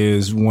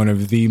is one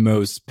of the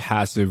most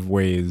passive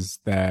ways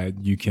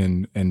that you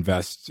can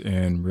invest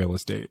in real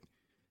estate.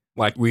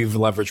 Like we've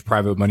leveraged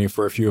private money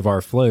for a few of our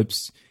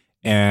flips,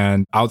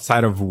 and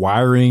outside of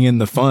wiring in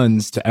the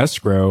funds to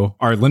escrow,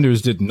 our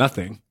lenders did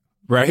nothing.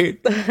 Right?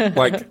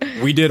 Like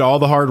we did all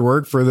the hard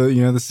work for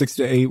the 6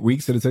 to 8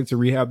 weeks that it took to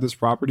rehab this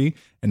property.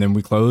 And then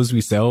we close,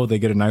 we sell, they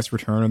get a nice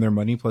return on their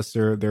money plus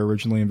their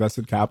originally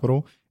invested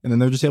capital. And then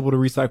they're just able to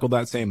recycle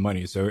that same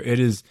money. So it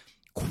is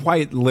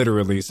quite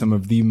literally some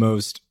of the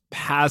most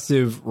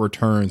passive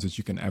returns that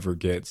you can ever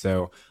get.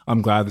 So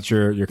I'm glad that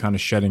you're kind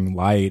of shedding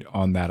light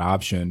on that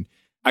option.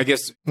 I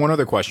guess one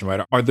other question, right?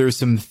 Are there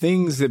some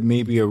things that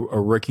maybe a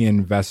rookie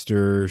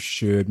investor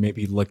should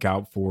maybe look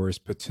out for as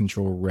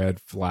potential red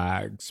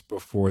flags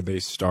before they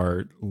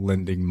start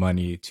lending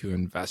money to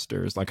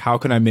investors? Like, how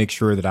can I make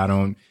sure that I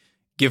don't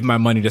give my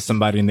money to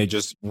somebody and they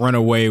just run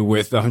away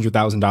with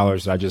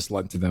 $100,000 that I just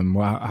lent to them?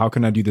 How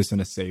can I do this in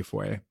a safe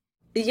way?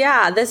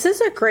 Yeah, this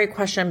is a great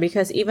question,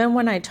 because even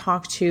when I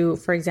talk to,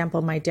 for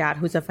example, my dad,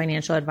 who's a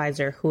financial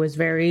advisor, who is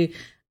very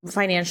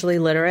financially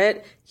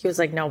literate, he was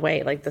like, no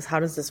way, like this,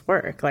 how does this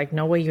work? Like,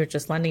 no way you're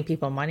just lending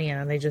people money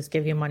and they just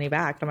give you money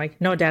back. I'm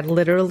like, no, Dad,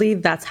 literally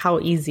that's how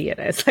easy it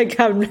is. Like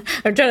I'm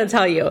trying to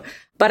tell you.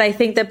 But I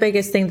think the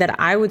biggest thing that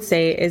I would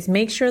say is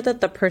make sure that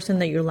the person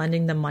that you're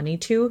lending the money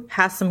to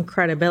has some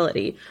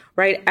credibility,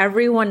 right?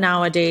 Everyone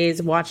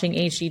nowadays watching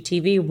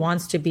HGTV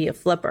wants to be a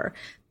flipper.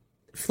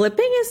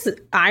 Flipping is,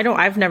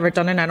 I've never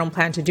done it. I don't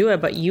plan to do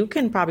it, but you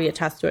can probably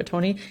attest to it,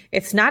 Tony.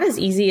 It's not as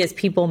easy as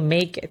people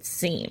make it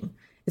seem.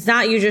 It's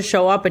not you just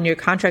show up and your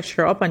contracts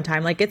show up on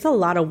time. Like it's a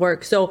lot of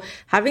work. So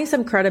having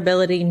some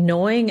credibility,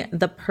 knowing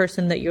the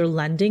person that you're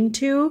lending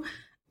to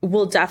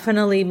will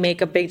definitely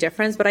make a big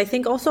difference. But I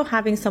think also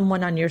having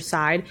someone on your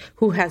side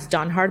who has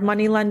done hard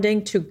money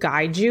lending to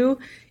guide you,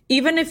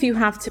 even if you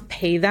have to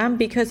pay them,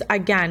 because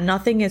again,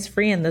 nothing is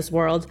free in this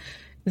world.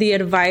 The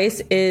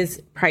advice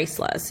is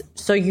priceless.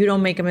 So you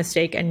don't make a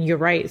mistake. And you're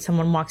right.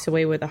 Someone walks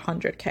away with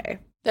 $100K.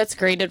 That's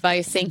great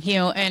advice. Thank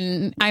you.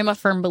 And I'm a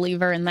firm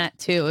believer in that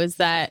too, is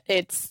that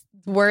it's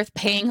worth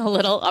paying a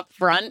little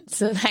upfront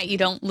so that you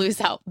don't lose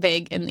out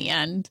big in the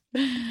end.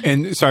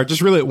 And sorry,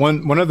 just really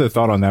one other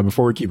thought on that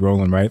before we keep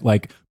rolling, right?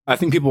 Like I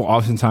think people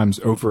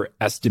oftentimes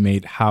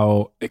overestimate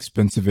how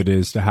expensive it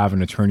is to have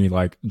an attorney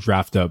like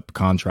draft up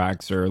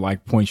contracts or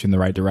like point you in the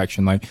right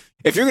direction. Like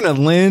if you're going to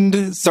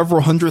lend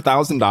several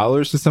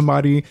 $100,000 to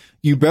somebody,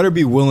 you better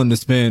be willing to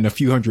spend a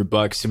few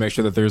 $100 to make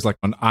sure that there's like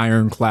an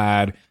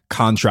ironclad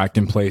contract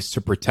in place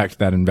to protect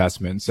that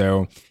investment.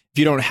 So if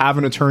you don't have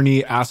an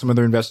attorney, ask some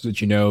other investors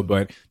that you know,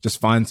 but just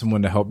find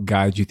someone to help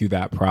guide you through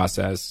that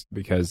process,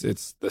 because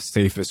it's the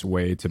safest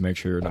way to make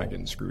sure you're not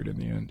getting screwed in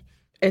the end.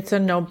 It's a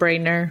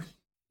no-brainer.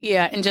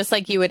 Yeah. And just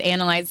like you would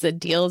analyze the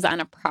deals on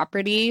a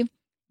property,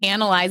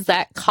 analyze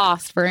that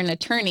cost for an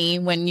attorney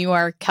when you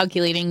are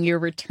calculating your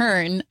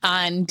return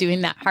on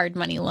doing that hard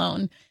money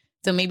loan.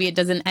 So maybe it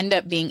doesn't end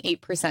up being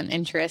 8%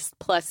 interest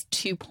plus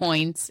 2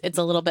 points. It's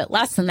a little bit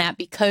less than that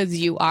because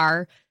you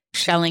are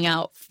shelling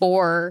out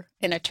for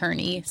an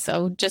attorney.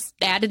 So just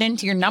add it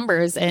into your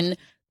numbers, and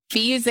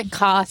fees and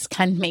costs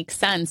can make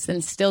sense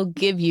and still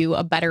give you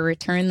a better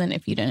return than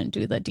if you didn't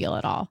do the deal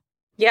at all.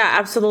 Yeah,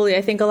 absolutely.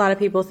 I think a lot of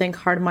people think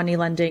hard money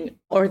lending,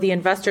 or the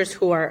investors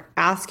who are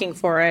asking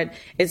for it,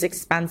 is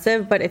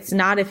expensive, but it's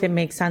not if it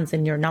makes sense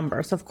in your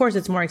numbers. Of course,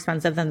 it's more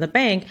expensive than the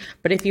bank,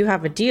 but if you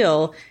have a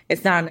deal,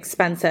 it's not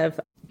expensive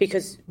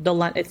because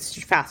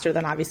it's faster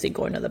than obviously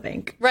going to the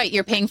bank. Right.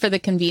 You're paying for the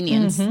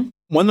convenience. Mm-hmm.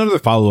 One other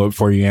follow-up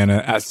for you,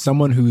 Anna. As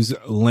someone who's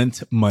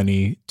lent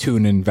money to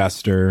an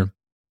investor,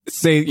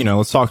 say,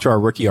 let's talk to our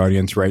rookie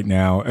audience right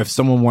now. If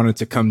someone wanted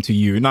to come to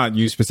you, not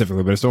you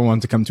specifically, but if someone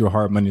wanted to come to a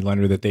hard money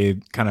lender that they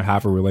kind of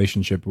have a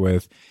relationship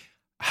with,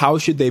 how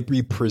should they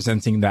be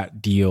presenting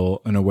that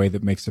deal in a way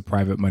that makes a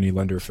private money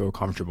lender feel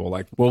comfortable?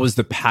 Like, what was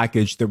the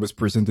package that was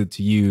presented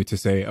to you to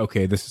say,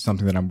 okay, this is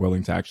something that I'm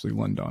willing to actually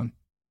lend on?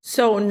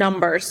 So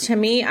numbers to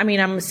me, I'm a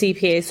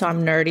CPA, so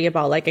I'm nerdy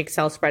about like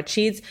Excel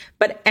spreadsheets,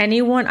 but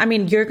anyone,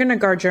 you're going to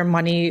guard your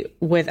money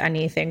with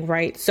anything,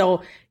 right?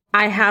 So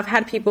I have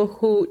had people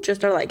who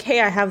just are like, hey,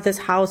 I have this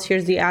house.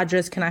 Here's the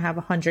address. Can I have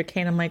 100K?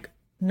 And I'm like,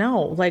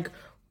 no, like,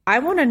 I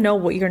want to know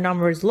what your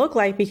numbers look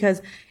like,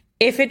 because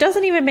if it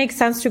doesn't even make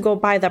sense to go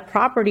buy the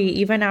property,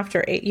 even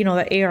after,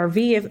 the ARV,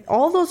 if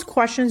all those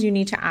questions you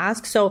need to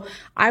ask. So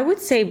I would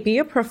say be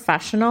a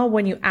professional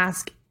when you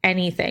ask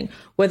anything,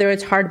 whether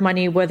it's hard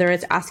money, whether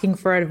it's asking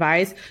for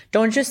advice.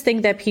 Don't just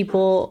think that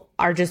people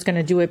are just going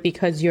to do it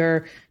because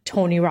you're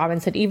Tony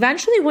Robbins.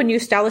 Eventually, when you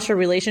establish a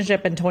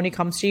relationship and Tony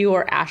comes to you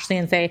or Ashley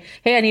and say,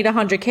 hey, I need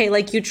 100K,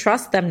 like, you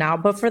trust them now.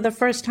 But for the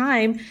first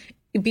time,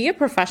 be a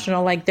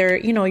professional, like they're,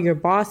 your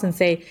boss, and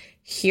say,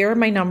 here are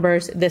my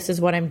numbers. This is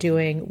what I'm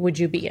doing. Would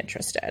you be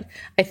interested?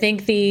 I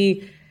think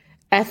the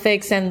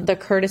ethics and the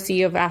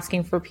courtesy of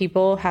asking for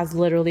people has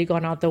literally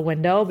gone out the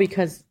window,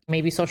 because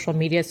maybe social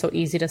media is so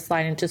easy to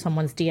slide into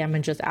someone's DM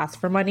and just ask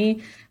for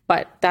money.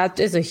 But that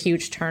is a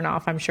huge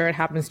turnoff. I'm sure it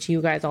happens to you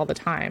guys all the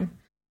time.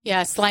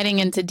 Yeah, sliding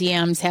into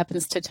DMs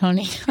happens to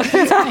Tony. Not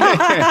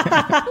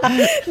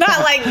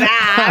like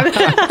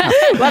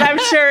that, but I'm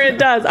sure it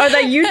does. Or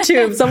that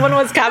YouTube, someone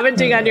was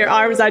commenting on your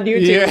arms on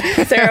YouTube.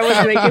 Yeah. Sarah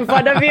was making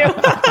fun of you.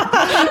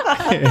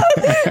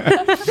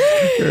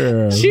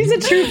 Yeah. She's a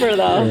trooper,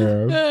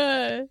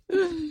 though.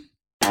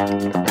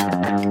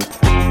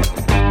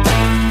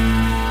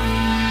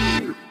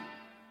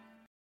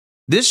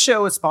 This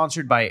show is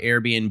sponsored by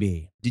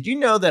Airbnb. Did you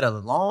know that a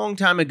long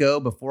time ago,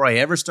 before I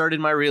ever started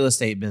my real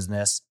estate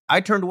business,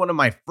 I turned one of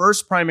my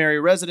first primary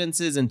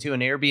residences into an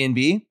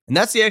Airbnb? And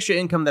that's the extra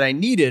income that I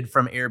needed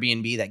from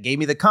Airbnb that gave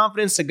me the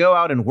confidence to go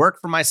out and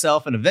work for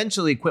myself and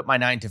eventually quit my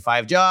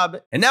 9-to-5 job.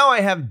 And now I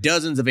have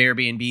dozens of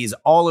Airbnbs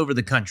all over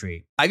the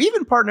country. I've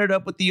even partnered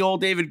up with the old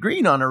David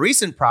Green on a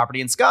recent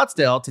property in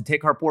Scottsdale to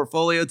take our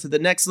portfolio to the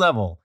next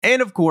level.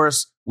 And of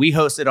course, we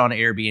host it on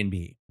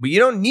Airbnb. But you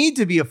don't need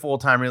to be a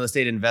full-time real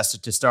estate investor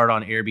to start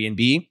on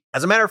Airbnb.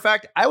 As a matter of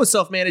fact, I was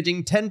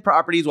self-managing 10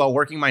 properties while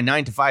working my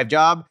 9-to-5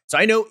 job, so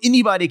I know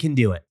anybody can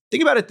do it.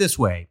 Think about it this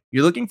way.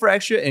 You're looking for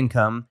extra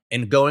income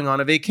and going on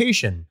a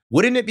vacation.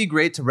 Wouldn't it be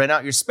great to rent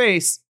out your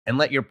space and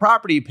let your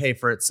property pay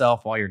for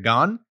itself while you're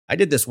gone? I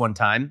did this one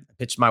time. I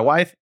pitched my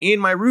wife and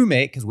my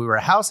roommate, because we were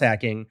house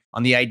hacking,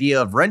 on the idea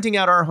of renting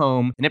out our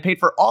home, and it paid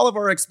for all of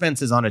our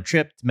expenses on a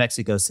trip to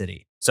Mexico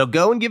City. So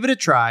go and give it a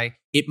try.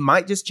 It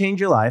might just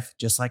change your life,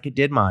 just like it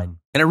did mine.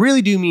 And I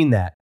really do mean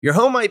that. Your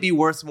home might be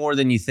worth more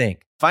than you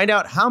think. Find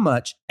out how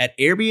much at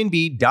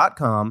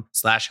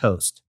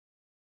airbnb.com/host.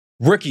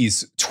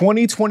 Rookies,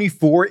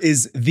 2024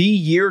 is the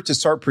year to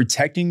start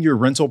protecting your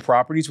rental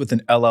properties with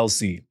an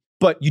LLC.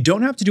 But you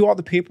don't have to do all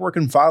the paperwork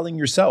and filing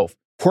yourself.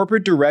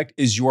 Corporate Direct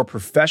is your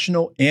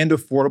professional and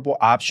affordable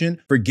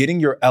option for getting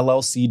your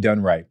LLC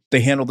done right. They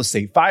handle the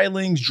state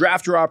filings,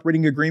 draft your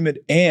operating agreement,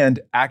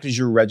 and act as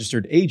your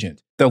registered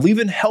agent. They'll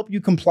even help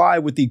you comply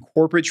with the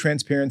Corporate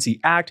Transparency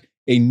Act,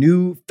 a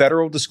new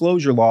federal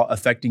disclosure law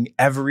affecting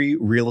every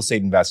real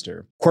estate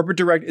investor. Corporate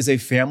Direct is a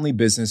family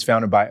business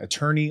founded by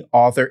attorney,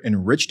 author,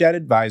 and rich dad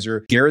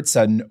advisor Garrett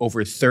Sutton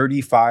over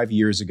 35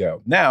 years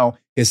ago. Now,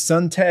 his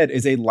son Ted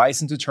is a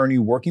licensed attorney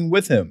working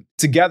with him.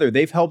 Together,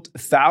 they've helped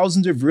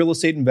thousands of real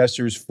estate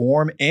investors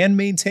form and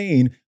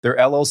maintain their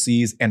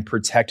LLCs and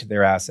protect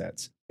their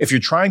assets. If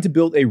you're trying to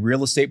build a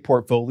real estate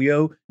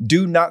portfolio,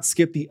 do not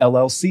skip the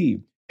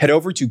LLC. Head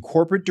over to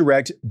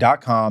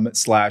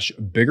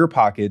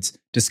corporatedirect.com/biggerpockets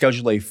to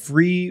schedule a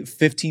free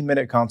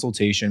 15-minute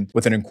consultation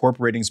with an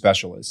incorporating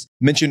specialist.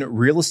 Mention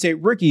Real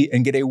Estate Rookie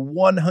and get a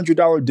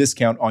 $100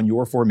 discount on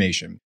your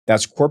formation.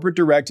 That's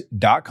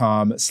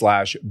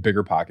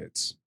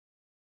corporatedirect.com/biggerpockets.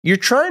 You're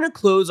trying to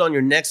close on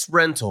your next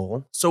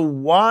rental, so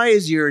why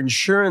is your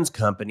insurance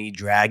company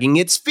dragging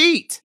its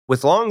feet?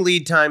 With long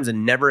lead times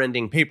and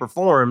never-ending paper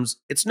forms,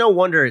 it's no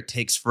wonder it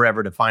takes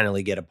forever to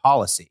finally get a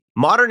policy.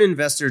 Modern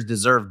investors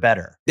deserve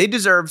better. They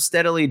deserve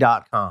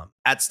Steadily.com.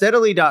 At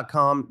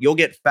Steadily.com, you'll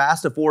get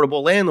fast,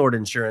 affordable landlord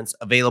insurance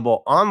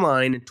available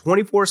online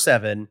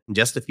 24/7 in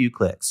just a few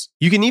clicks.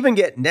 You can even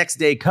get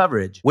next-day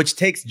coverage, which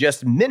takes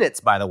just minutes,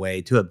 by the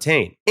way, to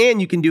obtain.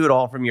 And you can do it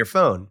all from your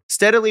phone.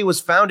 Steadily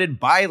was founded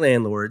by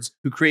landlords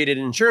who created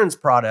insurance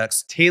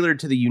products tailored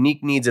to the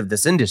unique needs of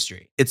this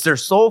industry. It's their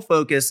sole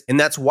focus, and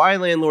that's why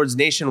landlords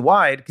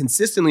nationwide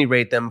consistently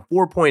rate them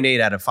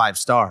 4.8 out of 5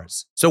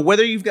 stars. So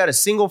whether you've got a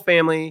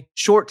single-family,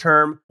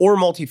 short-term, or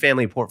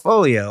multifamily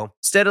portfolio,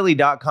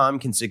 Steadily.com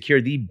can secure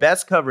the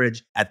best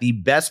coverage at the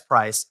best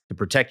price to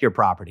protect your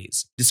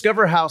properties.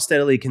 Discover how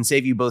Steadily can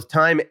save you both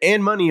time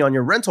and money on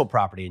your rental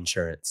property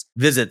insurance.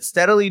 Visit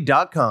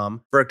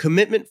Steadily.com for a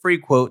commitment-free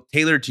quote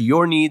tailored to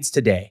your needs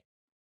today.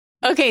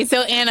 Okay,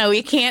 so Anna,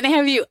 we can't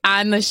have you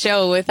on the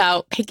show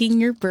without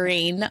picking your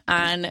brain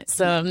on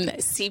some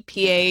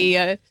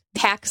CPA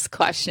tax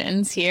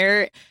questions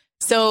here.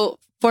 So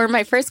for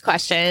my first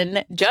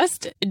question,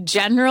 just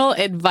general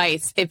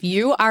advice. If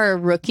you are a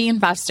rookie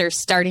investor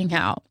starting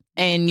out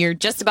and you're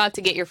just about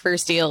to get your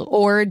first deal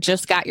or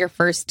just got your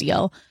first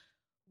deal,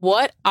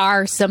 what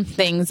are some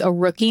things a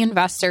rookie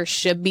investor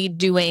should be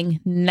doing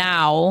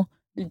now,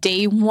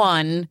 day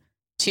one,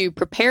 to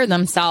prepare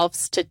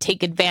themselves to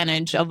take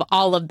advantage of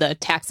all of the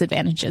tax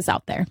advantages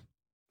out there?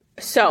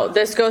 So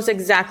this goes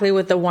exactly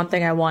with the one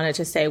thing I wanted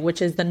to say,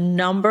 which is the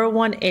number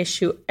one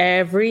issue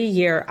every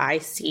year I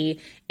see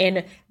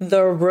in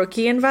the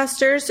rookie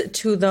investors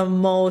to the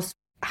most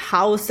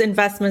house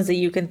investments that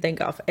you can think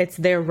of. It's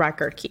their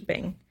record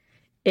keeping.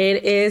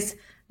 It is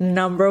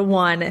number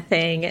one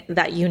thing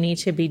that you need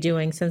to be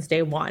doing since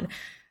day one.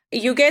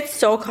 You get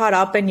so caught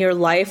up in your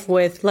life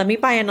with, let me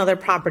buy another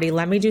property,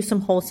 let me do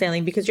some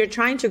wholesaling, because you're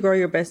trying to grow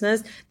your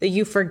business, that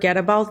you forget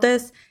about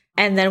this.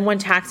 And then when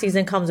tax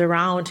season comes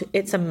around,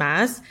 it's a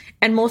mess.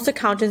 And most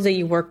accountants that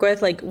you work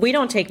with, like, we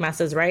don't take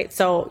messes, right?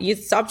 So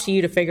it's up to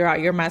you to figure out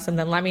your mess and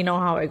then let me know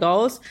how it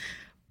goes.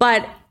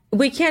 But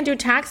we can't do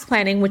tax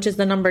planning, which is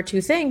the number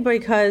two thing,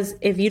 because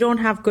if you don't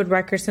have good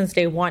records since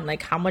day one,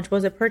 like how much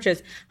was it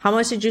purchased? How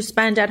much did you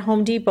spend at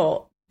Home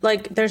Depot?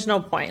 Like, there's no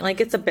point. Like,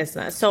 it's a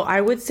business. So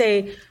I would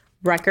say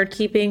record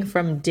keeping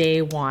from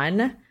day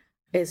one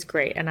is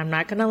great. And I'm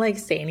not going to like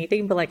say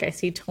anything, but like I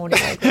see Tony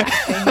like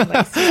laughing and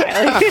like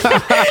smiling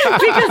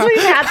because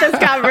we've had this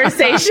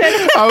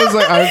conversation. I was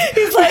like,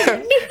 he's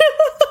like,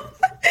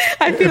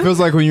 it feels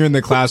like when you're in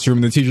the classroom,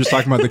 the teacher's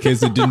talking about the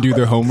kids that didn't do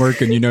their homework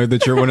and you know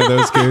that you're one of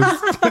those kids.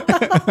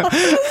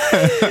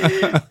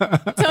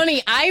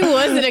 Tony, I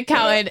was an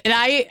accountant and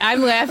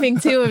I'm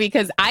laughing too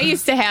because I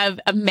used to have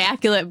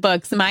immaculate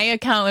books. My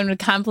accountant would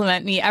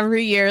compliment me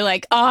every year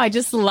like, oh, I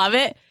just love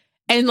it.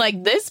 And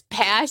like this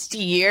past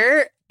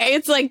year,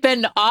 it's like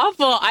been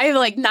awful. I've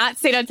like not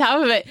stayed on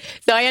top of it.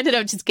 So I ended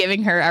up just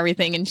giving her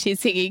everything and she's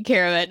taking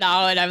care of it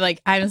now. And I'm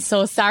like, I'm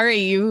so sorry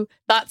you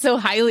thought so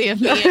highly of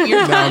me. And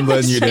you're now I'm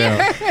letting you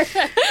down.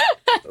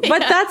 But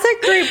that's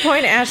a great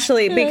point,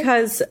 Ashley,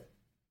 because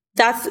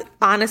that's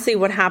honestly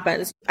what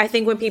happens. I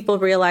think when people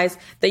realize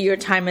that your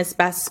time is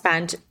best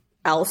spent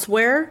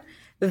elsewhere,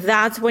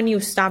 that's when you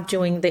stop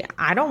doing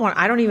I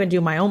don't even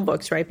do my own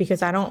books, right?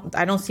 Because I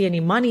don't see any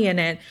money in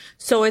it.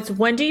 So it's,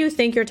 when do you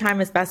think your time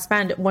is best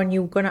spent? When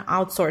you're going to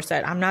outsource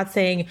it. I'm not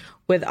saying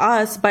with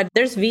us, but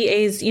there's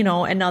VAs,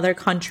 in other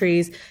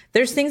countries.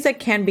 There's things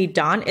that can be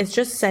done. It's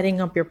just setting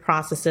up your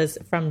processes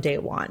from day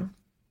one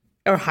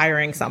or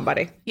hiring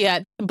somebody.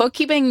 Yeah.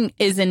 Bookkeeping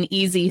is an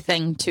easy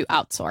thing to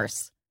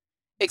outsource,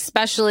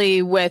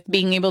 especially with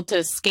being able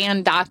to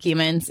scan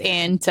documents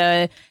and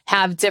to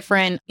have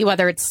different,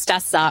 whether it's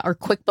Stessa or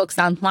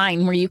QuickBooks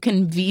Online, where you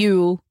can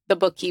view the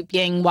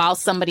bookkeeping while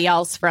somebody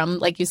else from,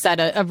 like you said,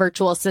 a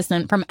virtual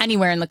assistant from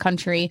anywhere in the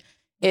country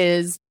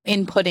is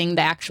inputting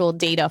the actual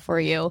data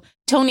for you.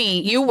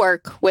 Tony, you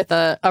work with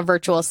a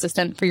virtual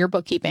assistant for your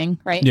bookkeeping,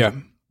 right? Yeah.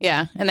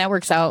 Yeah. And that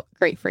works out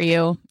great for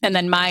you. And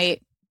then my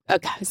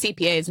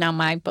CPA is now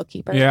my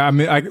bookkeeper. Yeah. I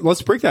mean,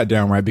 let's break that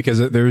down, right?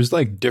 Because there's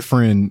like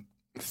different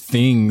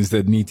things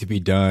that need to be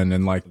done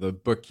in like the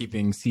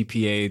bookkeeping,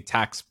 CPA,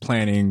 tax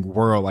planning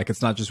world. Like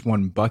it's not just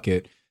one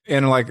bucket.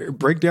 And like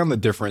break down the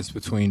difference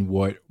between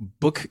what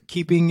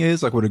bookkeeping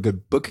is, like what a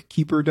good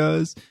bookkeeper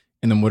does,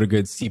 and then what a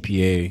good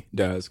CPA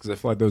does. Because I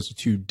feel like those are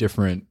two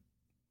different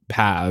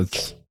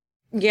paths.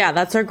 Yeah,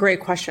 that's a great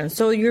question.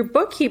 So your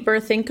bookkeeper,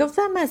 think of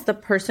them as the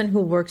person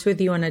who works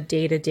with you on a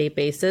day-to-day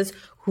basis,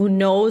 who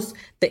knows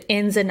the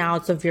ins and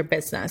outs of your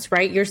business,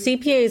 right? Your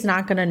CPA is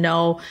not going to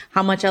know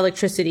how much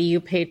electricity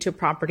you paid to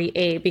property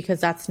A because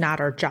that's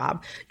not our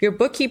job. Your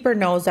bookkeeper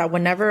knows that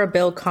whenever a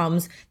bill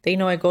comes, they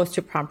know it goes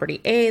to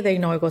property A, they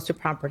know it goes to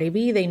property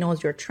B, they know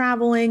you're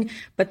traveling,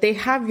 but they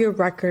have your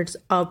records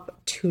up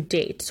to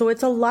date. So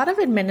it's a lot of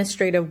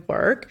administrative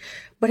work,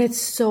 but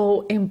it's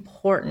so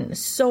important,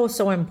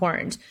 so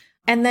important.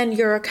 And then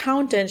your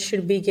accountant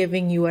should be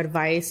giving you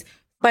advice,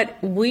 but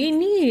we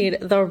need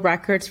the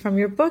records from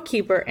your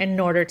bookkeeper in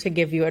order to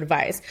give you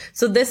advice.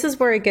 So this is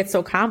where it gets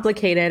so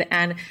complicated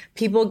and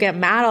people get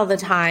mad all the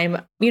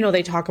time.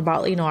 They talk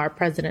about, our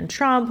President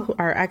Trump,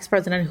 our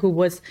ex-president who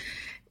was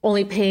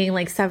only paying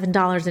like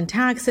 $7 in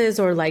taxes,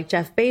 or like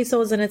Jeff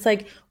Bezos. And it's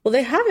like, well,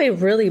 they have a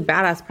really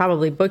badass,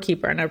 probably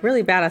bookkeeper and a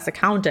really badass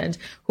accountant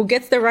who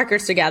gets their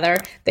records together.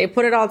 They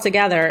put it all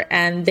together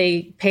and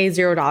they pay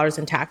 $0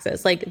 in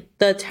taxes. Like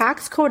the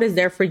tax code is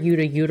there for you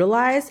to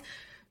utilize.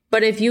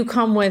 But if you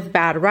come with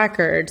bad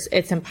records,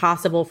 it's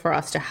impossible for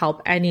us to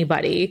help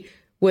anybody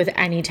with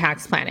any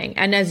tax planning.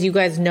 And as you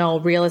guys know,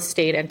 real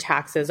estate and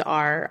taxes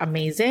are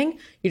amazing.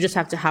 You just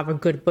have to have a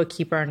good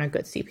bookkeeper and a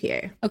good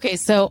CPA. Okay,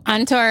 so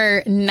on to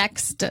our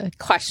next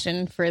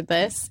question for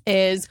this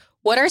is,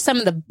 what are some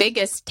of the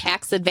biggest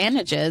tax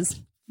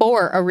advantages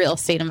for a real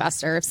estate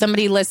investor? If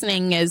somebody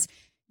listening is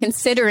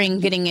considering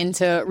getting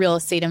into real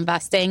estate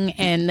investing,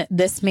 and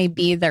this may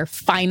be their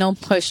final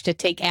push to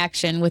take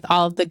action with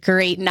all of the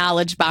great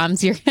knowledge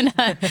bombs you're going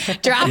to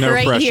drop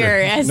right pressure.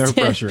 here as No to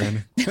pressure,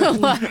 Anna.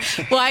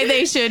 why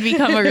they should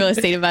become a real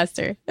estate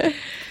investor.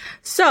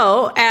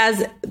 So,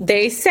 as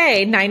they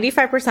say,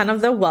 95%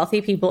 of the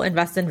wealthy people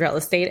invest in real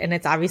estate, and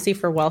it's obviously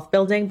for wealth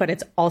building, but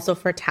it's also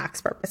for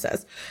tax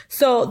purposes.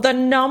 So, the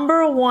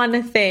number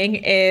one thing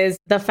is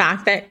the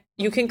fact that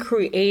you can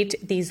create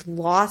these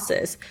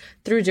losses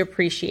through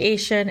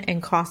depreciation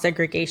and cost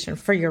segregation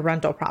for your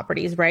rental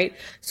properties, right?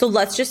 So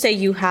let's just say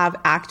you have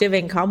active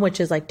income, which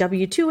is like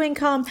W-2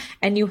 income,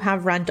 and you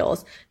have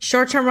rentals.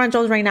 Short-term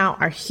rentals right now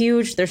are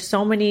huge. There's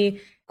so many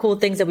cool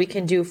things that we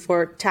can do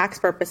for tax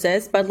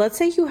purposes. But let's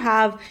say you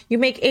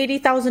make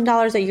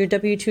 $80,000 at your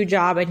W-2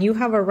 job and you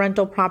have a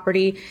rental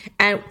property,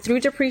 and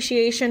through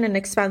depreciation and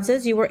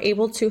expenses, you were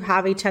able to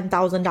have a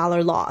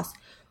 $10,000 loss.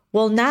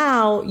 Well,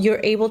 now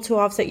you're able to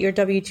offset your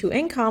W-2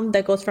 income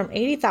that goes from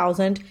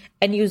 80,000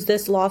 and use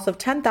this loss of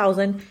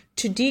 10,000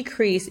 to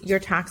decrease your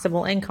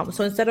taxable income.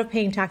 So instead of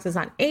paying taxes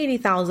on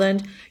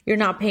 80,000, you're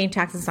not paying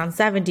taxes on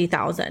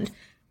 70,000,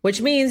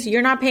 which means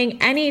you're not paying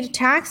any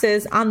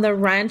taxes on the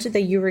rent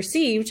that you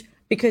received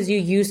because you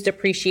used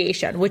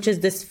depreciation, which is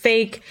this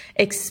fake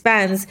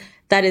expense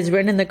that is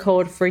written in the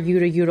code for you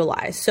to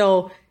utilize.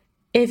 So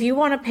if you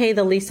want to pay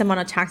the least amount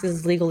of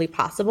taxes legally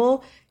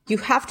possible, you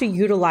have to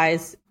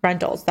utilize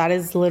rentals. That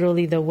is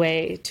literally the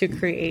way to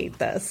create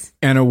this.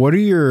 Anna, what are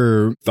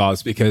your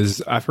thoughts?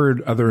 Because I've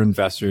heard other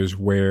investors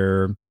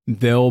where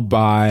they'll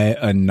buy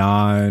a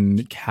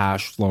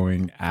non-cash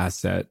flowing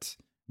asset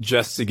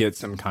just to get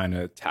some kind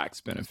of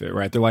tax benefit,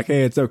 right? They're like,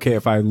 hey, it's okay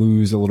if I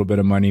lose a little bit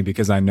of money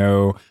because I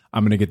know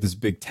I'm going to get this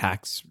big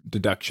tax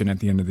deduction at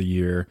the end of the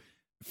year.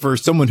 For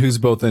someone who's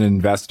both an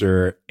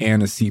investor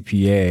and a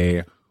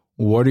CPA,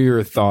 what are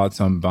your thoughts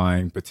on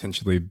buying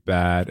potentially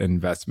bad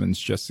investments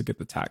just to get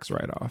the tax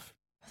write-off?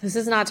 This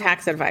is not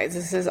tax advice.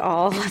 This is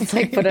all, let's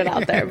like put it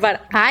out there.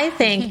 But I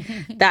think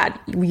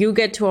that you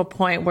get to a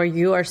point where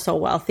you are so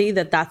wealthy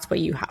that that's what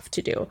you have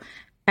to do.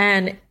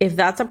 And if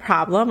that's a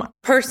problem,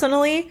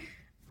 personally,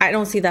 I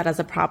don't see that as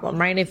a problem,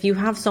 right? If you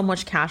have so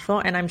much cash flow,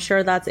 and I'm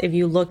sure that's if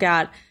you look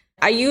at,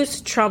 I use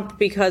Trump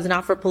because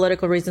not for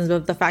political reasons,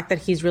 but the fact that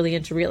he's really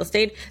into real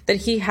estate, that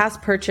he has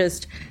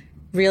purchased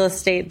real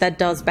estate that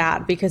does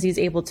bad because he's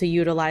able to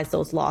utilize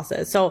those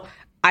losses. So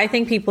I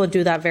think people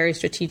do that very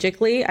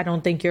strategically. I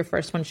don't think your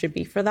first one should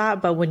be for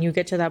that. But when you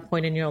get to that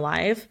point in your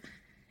life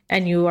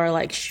and you are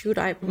like, shoot,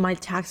 my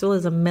tax bill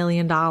is $1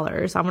 million.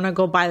 I'm going to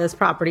go buy this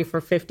property for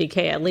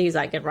 $50K. At least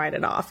I can write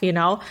it off, you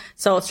know?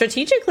 So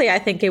strategically, I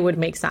think it would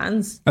make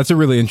sense. That's a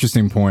really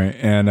interesting point.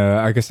 And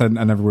I guess I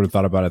never would have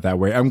thought about it that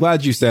way. I'm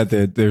glad you said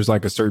that there's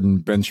like a certain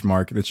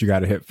benchmark that you got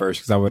to hit first,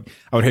 because I would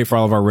hate for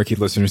all of our Ricky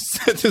listeners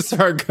to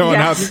start going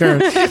out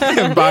there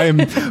and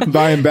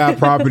buying bad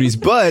properties.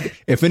 But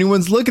if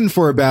anyone's looking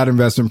for a bad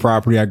investment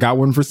property, I got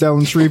one for sale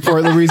in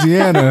Shreveport,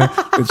 Louisiana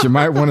that you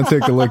might want to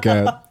take a look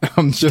at.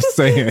 I'm just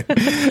saying.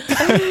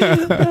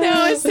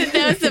 That was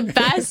the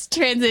best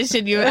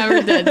transition you've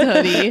ever done,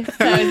 Tony.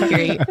 That was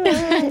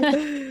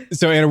great.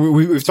 So, Anna,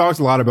 we've talked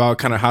a lot about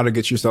kind of how to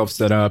get yourself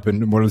set up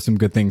and what are some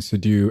good things to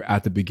do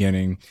at the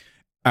beginning.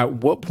 At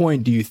what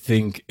point do you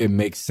think it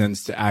makes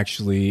sense to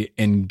actually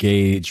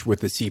engage with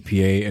the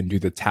CPA and do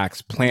the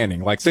tax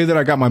planning? Like, say that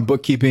I got my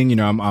bookkeeping,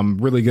 I'm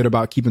really good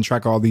about keeping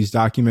track of all these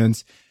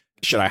documents.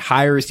 Should I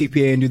hire a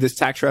CPA and do this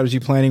tax strategy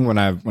planning when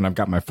I've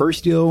got my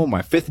first deal,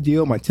 my fifth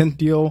deal, my 10th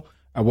deal?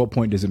 At what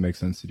point does it make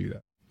sense to do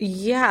that?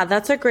 Yeah,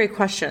 that's a great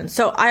question.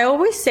 So I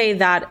always say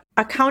that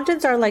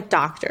accountants are like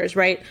doctors,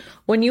 right?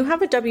 When you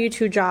have a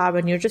W-2 job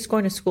and you're just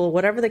going to school,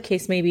 whatever the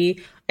case may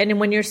be, and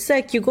when you're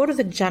sick, you go to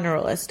the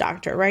generalist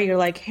doctor, right? You're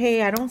like,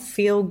 hey, I don't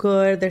feel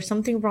good. There's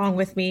something wrong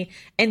with me.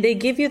 And they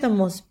give you the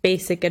most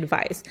basic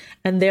advice.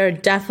 And they're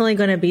definitely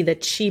going to be the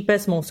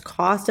cheapest, most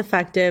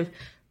cost-effective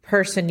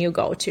person you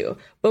go to.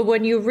 But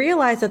when you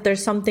realize that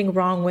there's something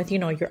wrong with,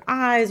 your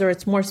eyes, or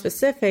it's more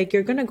specific,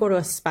 you're going to go to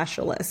a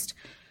specialist.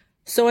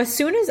 So as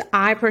soon as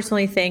I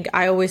personally think,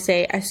 I always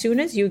say, as soon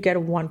as you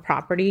get one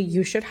property,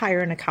 you should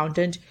hire an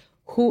accountant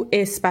who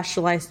is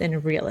specialized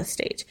in real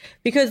estate.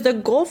 Because the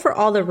goal for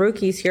all the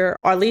rookies here,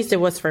 or at least it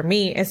was for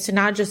me, is to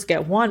not just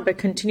get one, but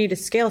continue to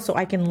scale so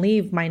I can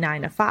leave my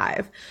 9 to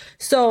 5.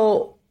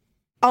 So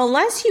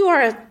unless you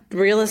are a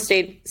real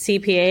estate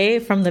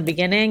CPA from the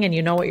beginning and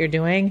you know what you're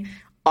doing,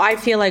 I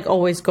feel like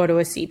always go to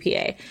a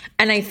CPA.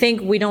 And I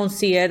think we don't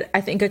see it.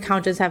 I think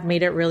accountants have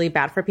made it really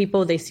bad for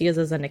people. They see us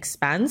as an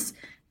expense.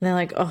 And they're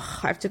like, oh,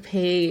 I have to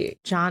pay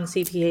John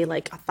CPA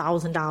like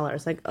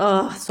 $1,000. Like,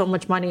 oh, so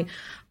much money.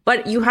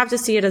 But you have to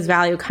see it as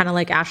value, kind of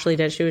like Ashley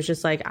did. She was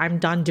just like, I'm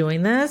done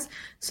doing this.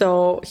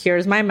 So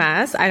here's my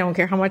mess. I don't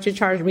care how much you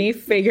charge me.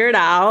 Figure it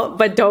out.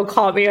 But don't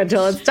call me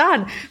until it's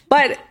done.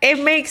 But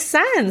it makes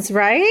sense,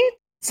 right?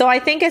 So I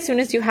think as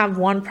soon as you have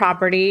one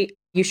property,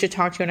 you should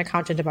talk to an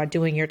accountant about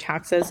doing your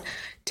taxes.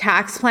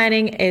 Tax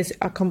planning is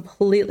a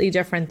completely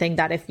different thing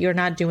that if you're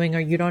not doing or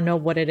you don't know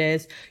what it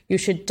is, you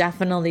should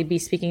definitely be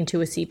speaking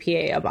to a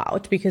CPA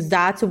about, because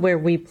that's where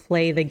we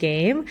play the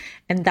game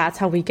and that's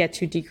how we get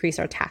to decrease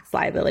our tax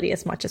liability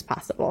as much as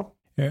possible.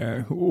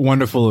 Yeah,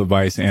 wonderful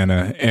advice,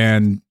 Anna.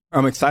 And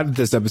I'm excited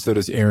this episode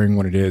is airing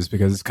when it is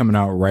because it's coming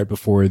out right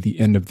before the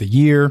end of the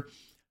year.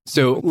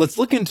 So let's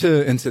look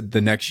into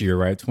the next year,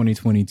 right?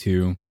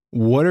 2022.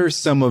 What are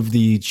some of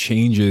the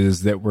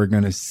changes that we're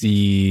going to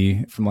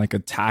see from like a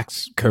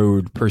tax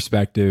code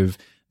perspective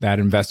that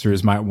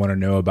investors might want to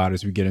know about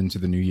as we get into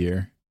the new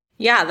year?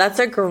 Yeah, that's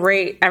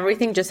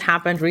everything just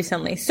happened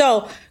recently.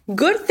 So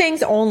good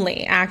things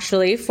only,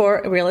 actually,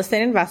 for real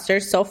estate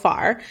investors so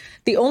far.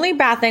 The only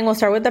bad thing, we'll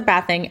start with the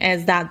bad thing,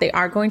 is that they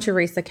are going to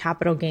raise the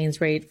capital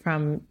gains rate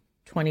from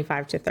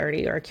 25 to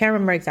 30, or I can't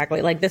remember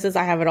exactly. Like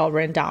I have it all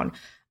written down.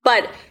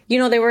 But,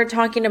 they were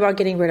talking about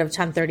getting rid of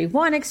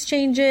 1031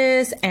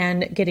 exchanges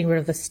and getting rid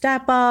of the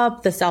step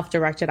up, the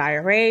self-directed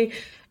IRA.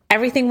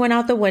 Everything went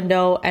out the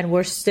window and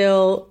we're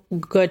still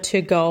good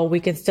to go. We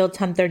can still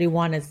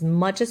 1031 as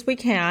much as we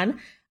can.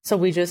 So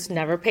we just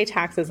never pay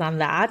taxes on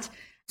that.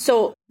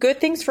 So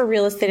good things for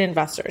real estate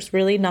investors,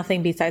 really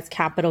nothing besides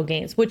capital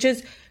gains, which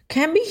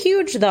can be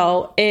huge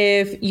though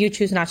if you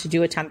choose not to do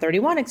a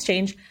 1031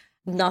 exchange.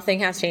 Nothing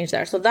has changed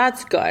there. So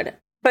that's good.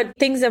 But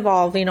things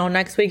evolve.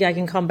 Next week I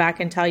can come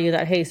back and tell you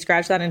that, hey,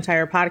 scratch that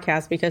entire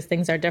podcast because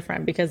things are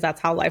different, because that's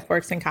how life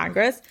works in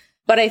Congress.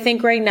 But I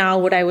think right now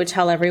what I would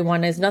tell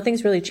everyone is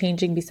nothing's really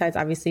changing besides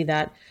obviously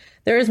that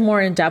there is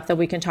more in depth that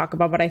we can talk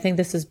about. But I think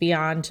this is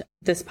beyond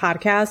this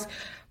podcast.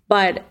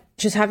 But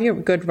just have your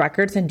good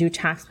records and do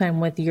tax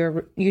plan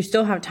you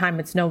still have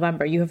time. It's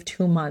November. You have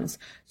 2 months.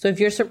 So if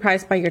you're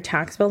surprised by your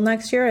tax bill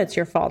next year, it's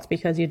your fault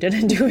because you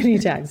didn't do any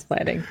tax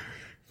planning.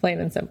 Plain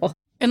and simple.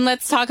 And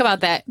let's talk about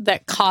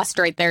that cost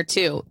right there,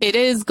 too. It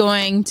is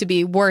going to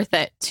be worth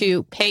it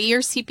to pay your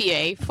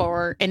CPA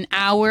for an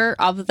hour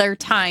of their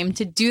time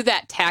to do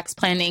that tax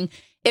planning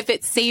if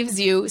it saves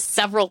you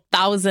several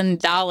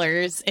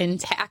 $1,000s in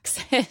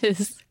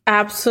taxes.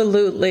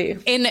 Absolutely.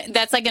 And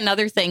that's like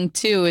another thing,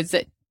 too, is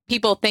that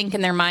people think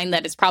in their mind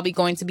that it's probably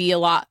going to be a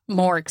lot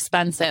more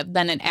expensive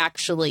than it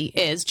actually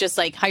is. Just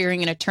like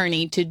hiring an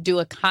attorney to do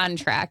a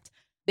contract.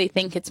 They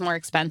think it's more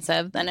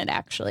expensive than it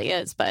actually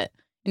is. But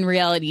in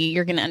reality,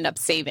 you're going to end up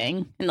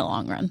saving in the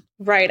long run.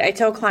 Right. I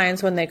tell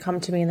clients when they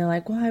come to me and they're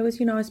like, well, I was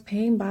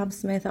paying Bob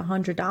Smith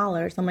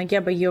 $100. I'm like,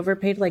 yeah, but you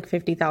overpaid like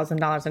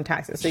 $50,000 in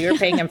taxes. So you're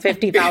paying him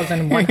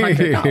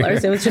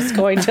 $50,100. It was just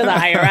going to the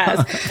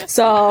IRS.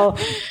 So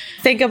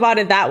think about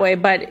it that way.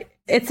 But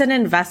it's an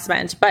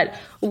investment. But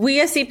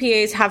we as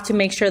CPAs have to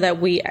make sure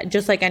that we,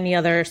 just like any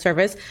other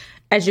service,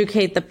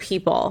 educate the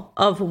people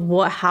of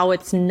how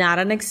it's not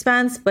an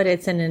expense, but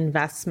it's an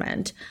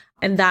investment.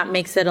 And that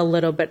makes it a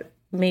little bit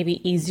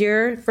maybe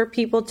easier for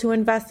people to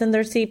invest in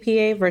their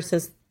CPA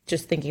versus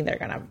just thinking they're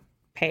going to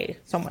pay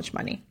so much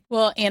money.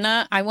 Well,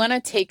 Anna, I want to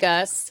take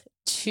us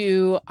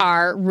to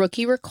our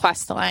rookie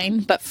request line.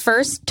 But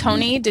first,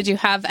 Tony, did you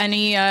have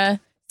any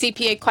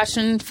CPA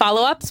question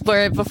follow-ups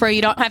before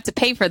you don't have to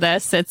pay for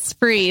this? It's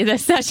free,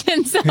 this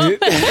session. So.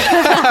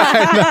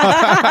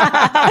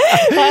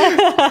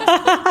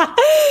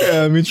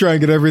 Let me try and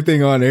get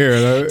everything on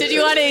air. Did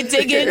you want to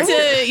dig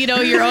into,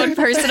 your own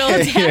personal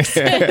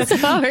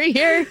taxes over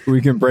here? We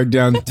can break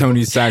down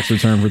Tony's tax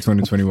return for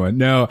 2021.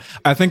 No,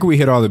 I think we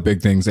hit all the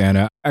big things,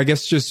 Anna. I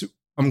guess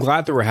I'm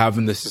glad that we're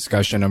having this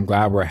discussion. I'm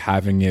glad we're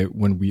having it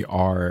when we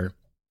are.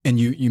 And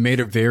you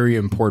made a very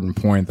important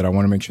point that I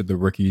want to make sure the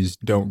rookies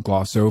don't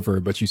gloss over.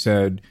 But you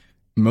said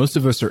most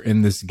of us are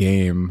in this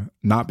game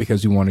not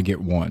because we want to get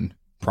one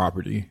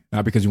property,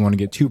 not because we want to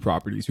get two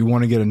properties. We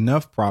want to get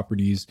enough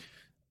properties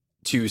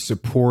to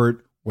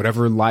support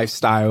whatever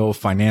lifestyle,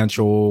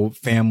 financial,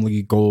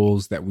 family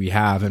goals that we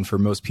have. And for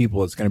most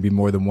people, it's going to be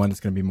more than one. It's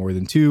going to be more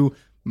than two,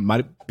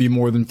 might be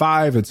more than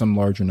five. It's some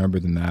larger number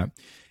than that.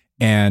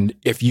 And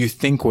if you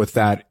think with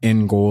that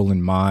end goal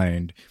in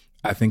mind,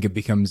 I think it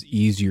becomes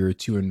easier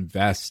to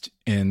invest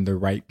in the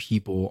right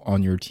people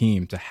on your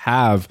team, to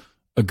have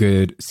a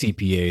good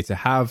CPA, to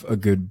have a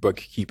good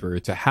bookkeeper,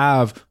 to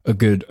have a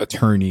good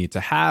attorney, to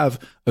have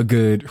a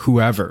good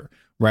whoever,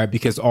 right?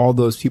 Because all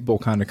those people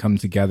kind of come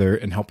together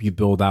and help you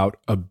build out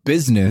a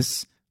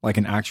business, like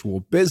an actual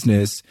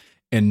business,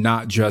 and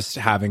not just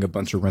having a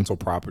bunch of rental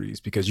properties,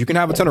 because you can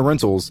have a ton of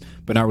rentals,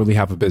 but not really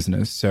have a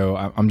business. So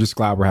I'm just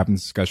glad we're having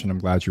this discussion. I'm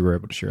glad you were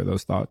able to share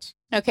those thoughts.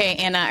 Okay,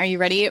 Anna, are you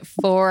ready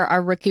for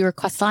our rookie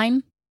request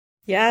line?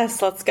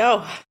 Yes, let's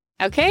go.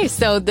 Okay,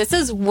 so this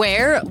is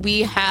where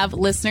we have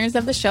listeners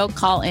of the show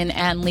call in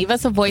and leave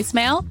us a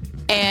voicemail,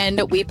 and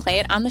we play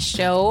it on the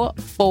show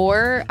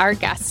for our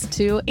guests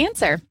to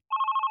answer.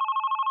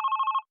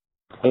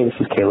 Hey, this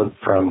is Caleb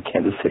from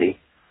Kansas City.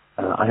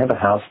 I have a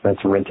house that's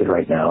rented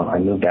right now. I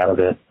moved out of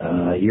it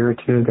a year or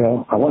two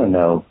ago. I want to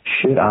know,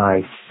 should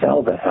I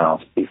sell the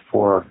house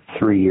before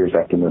 3 years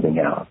after moving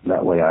out?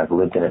 That way I've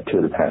lived in it 2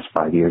 of the past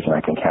 5 years and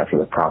I can capture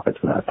the profits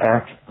without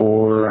tax.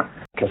 Or,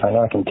 because I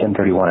know I can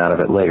 1031 out of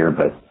it later,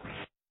 but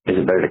is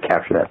it better to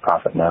capture that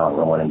profit now and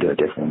roll it into a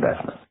different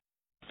investment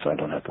so I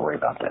don't have to worry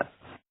about that?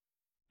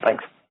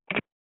 Thanks.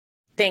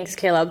 Thanks,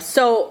 Caleb.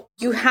 So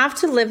you have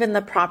to live in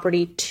the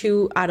property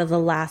 2 out of the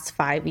last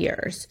 5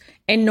 years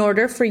in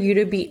order for you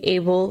to be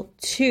able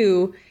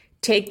to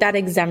take that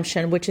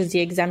exemption, which is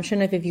the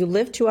exemption of if you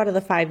live 2 out of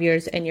the 5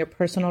 years in your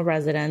personal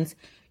residence,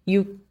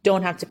 you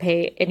don't have to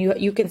pay, and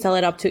you can sell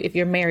it up to, if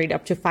you're married,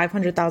 up to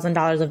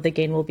 $500,000 of the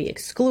gain will be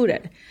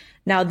excluded.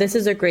 Now, this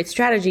is a great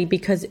strategy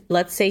because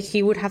let's say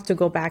he would have to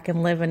go back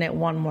and live in it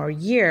 1 more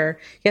year.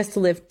 He has to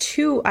live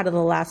 2 out of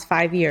the last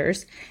 5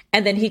 years,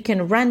 and then he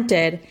can rent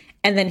it,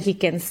 and then he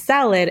can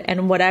sell it,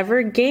 and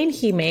whatever gain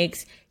he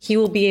makes, he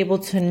will be able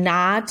to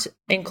not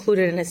include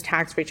it in his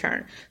tax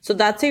return. So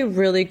that's a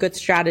really good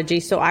strategy.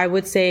 So I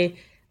would say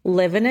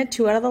live in it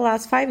 2 out of the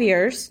last 5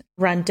 years,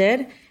 rent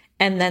it,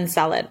 and then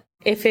sell it.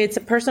 If it's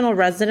a personal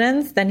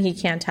residence, then he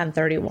can't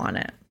 1031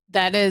 it.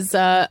 That is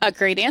a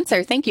great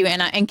answer. Thank you,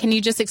 Anna. And can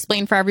you just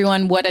explain for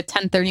everyone what a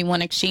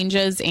 1031 exchange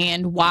is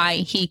and why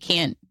he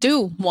can't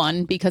do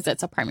one because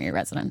it's a primary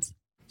residence?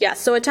 Yeah,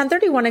 so a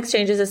 1031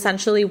 exchange is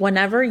essentially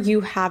whenever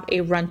you have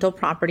a rental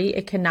property,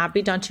 it cannot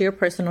be done to your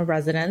personal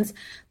residence.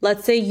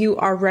 Let's say you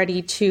are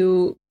ready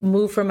to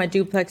move from a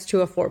duplex to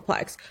a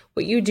fourplex.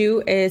 What you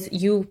do is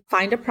you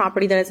find a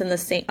property that is in the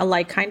same, a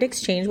like kind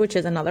exchange, which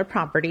is another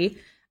property,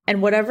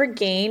 and whatever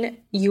gain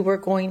you were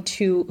going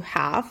to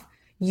have,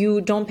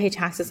 you don't pay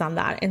taxes on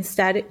that.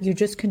 Instead, you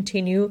just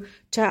continue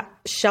to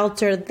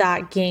shelter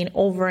that gain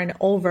over and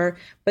over.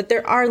 But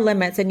there are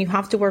limits and you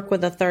have to work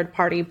with a third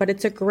party. But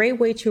it's a great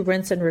way to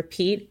rinse and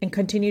repeat and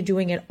continue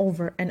doing it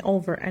over and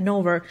over and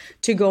over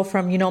to go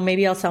from,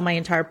 maybe I'll sell my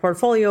entire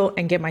portfolio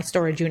and get my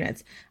storage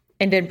units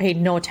and then pay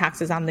no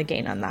taxes on the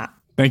gain on that.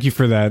 Thank you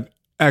for that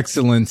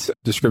excellent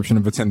description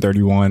of a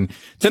 1031.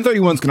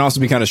 1031s can also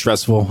be kind of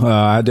stressful.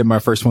 I did my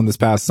first one this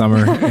past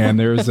summer, and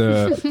there's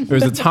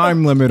a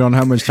time limit on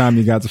how much time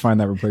you got to find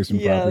that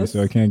replacement property,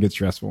 so it can get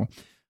stressful.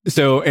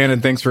 So, Anna,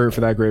 thanks for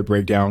that great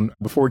breakdown.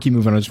 Before we keep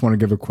moving, I just want to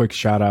give a quick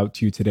shout out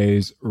to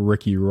today's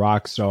Rookie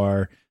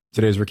Rockstar.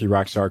 Today's Rookie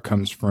Rockstar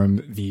comes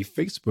from the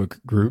Facebook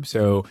group.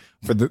 So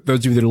for those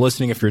of you that are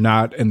listening, if you're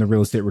not in the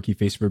Real Estate Rookie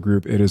Facebook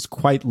group, it is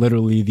quite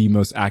literally the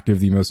most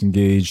active, the most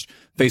engaged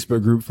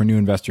Facebook group for new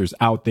investors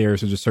out there.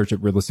 So just search up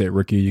Real Estate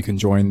Rookie. You can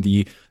join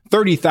the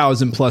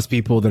 30,000 plus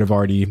people that have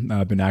already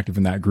been active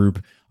in that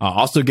group.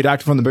 Also get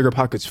active on the Bigger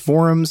Pockets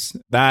forums.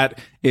 That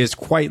is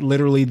quite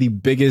literally the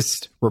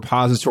biggest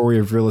repository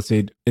of real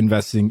estate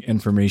investing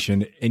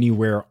information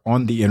anywhere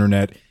on the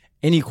internet.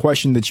 Any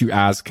question that you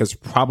ask has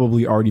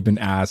probably already been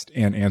asked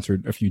and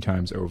answered a few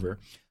times over.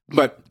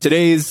 But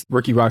today's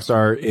Rookie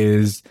Rockstar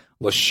is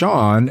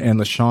LaShawn, and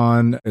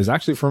LaShawn is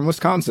actually from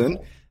Wisconsin,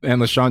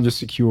 and LaShawn just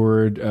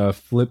secured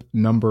flip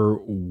number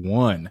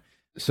 1.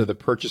 So the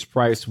purchase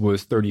price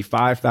was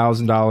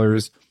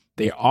 $35,000.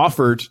 They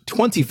offered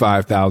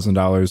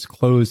 $25,000,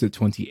 closed at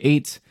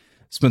 $28,000,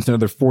 spent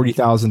another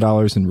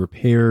 $40,000 in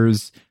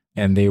repairs,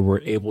 and they were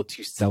able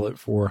to sell it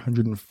for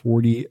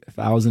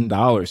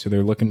 $140,000. So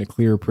they're looking to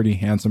clear a pretty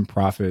handsome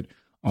profit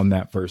on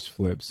that first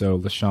flip. So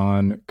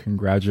LaShawn,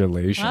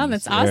 congratulations. Wow,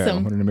 that's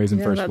awesome. What an amazing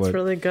first flip. That's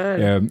really good.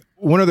 Yeah.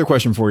 One other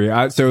question for you.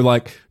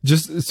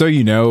 Just so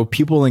you know,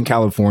 people in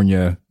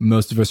California,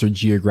 most of us are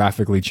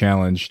geographically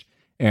challenged.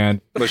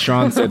 And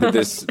LaShawn said that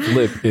this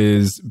flip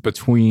is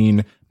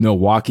between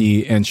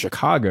Milwaukee and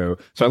Chicago.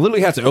 So I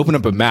literally had to open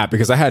up a map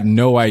because I had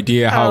no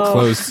idea how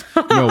close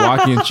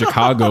Milwaukee and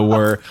Chicago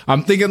were.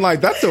 I'm thinking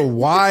that's a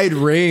wide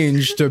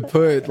range to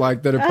put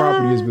that a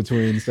property is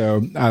between.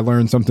 So I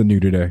learned something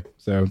new today.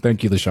 So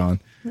thank you, LaShawn.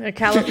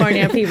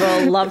 California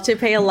people love to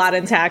pay a lot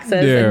in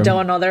taxes and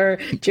don't know their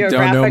geographical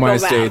Don't know my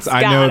maps. states.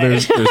 I know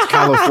there's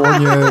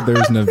California,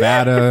 there's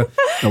Nevada,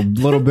 a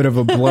little bit of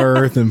a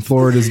blur, and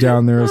Florida's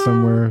down there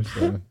somewhere.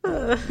 So.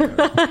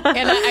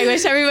 And I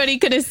wish everybody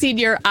could have seen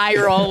your eye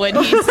roll when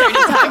he started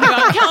talking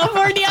about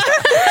California.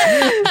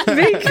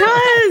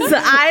 Because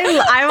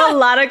I have a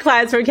lot of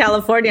clients from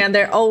California, and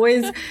they're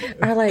always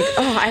are like,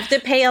 "Oh, I have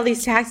to pay all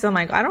these taxes." I'm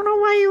like, "I don't know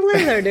why you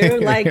live there,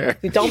 dude.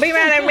 Don't be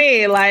mad at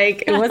me.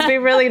 It must be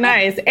really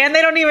nice." And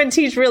they don't even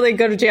teach really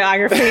good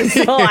geography,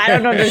 so I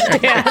don't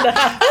understand.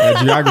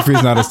 Geography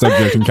is not a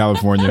subject in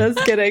California.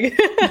 Just kidding.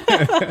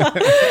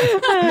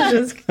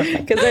 Just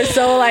because they're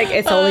so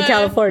it's only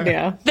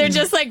California. They're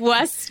just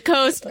West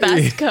Coast,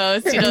 Best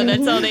Coast.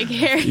 That's all they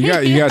care.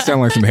 You guys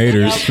sound like some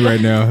haters right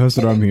now. That's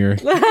what I'm hearing.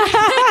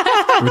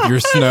 With your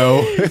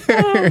snow.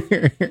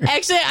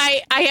 Actually,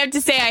 I have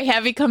to say I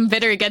have become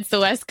bitter against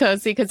the West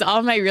Coast because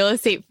all my real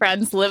estate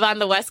friends live on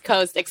the West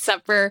Coast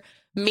except for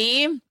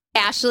me,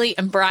 Ashley,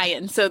 and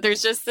Brian. So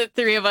there's just the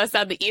 3 of us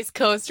on the East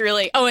Coast,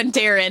 really. Oh, and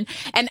Darren.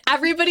 And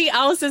everybody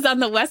else is on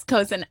the West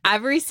Coast. And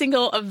every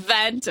single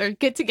event or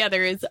get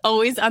together is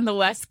always on the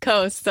West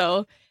Coast.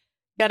 So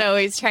gotta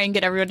always try and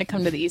get everyone to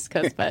come to the East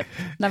Coast, but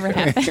never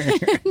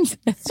happens.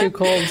 It's too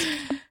cold.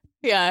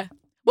 Yeah.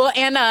 Well,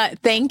 Anna,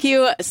 thank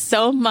you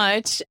so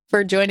much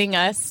for joining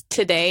us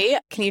today.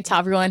 Can you tell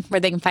everyone where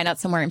they can find out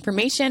some more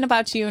information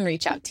about you and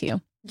reach out to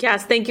you?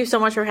 Yes, thank you so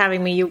much for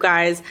having me, you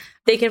guys.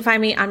 They can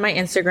find me on my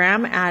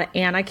Instagram at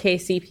Anna K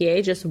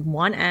CPA, just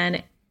one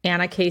N,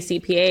 Anna K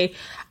CPA.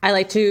 I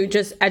like to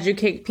just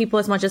educate people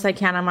as much as I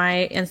can on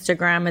my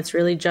Instagram. It's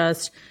really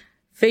just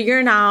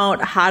figuring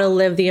out how to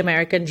live the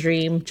American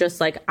dream just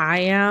like I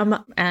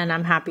am. And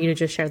I'm happy to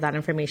just share that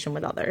information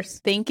with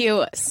others. Thank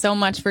you so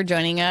much for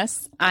joining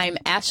us. I'm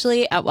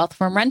Ashley at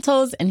Wealthform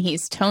Rentals, and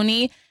he's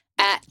Tony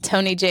at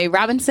Tony J.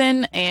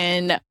 Robinson.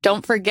 And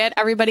don't forget,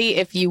 everybody,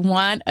 if you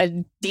want a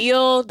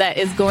deal that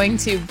is going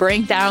to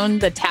bring down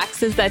the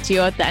taxes that you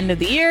owe at the end of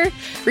the year,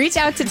 reach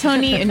out to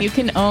Tony and you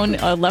can own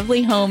a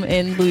lovely home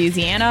in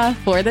Louisiana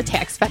for the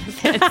tax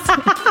benefits.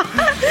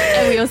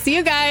 And we will see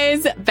you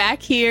guys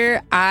back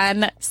here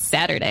on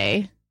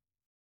Saturday.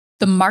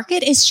 The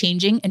market is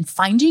changing and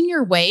finding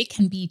your way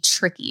can be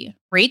tricky.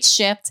 Rates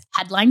shift,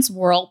 headlines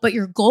whirl, but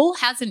your goal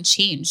hasn't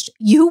changed.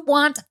 You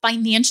want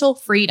financial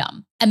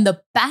freedom. And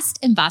the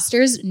best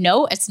investors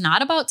know it's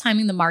not about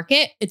timing the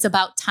market, it's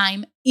about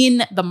time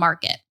in the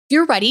market. If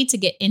you're ready to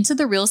get into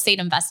the real estate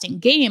investing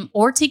game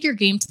or take your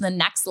game to the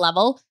next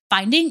level,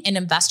 finding an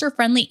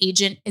investor-friendly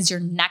agent is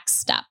your next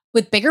step.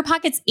 With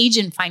BiggerPockets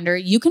Agent Finder,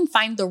 you can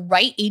find the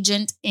right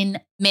agent in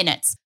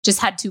minutes.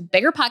 Just head to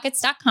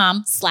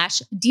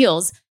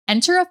biggerpockets.com/deals.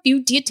 Enter a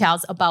few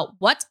details about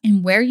what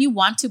and where you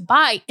want to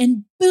buy,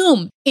 and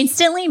boom,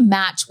 instantly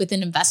match with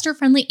an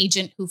investor-friendly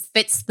agent who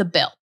fits the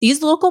bill.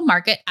 These local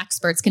market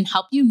experts can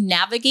help you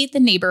navigate the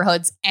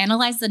neighborhoods,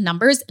 analyze the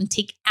numbers, and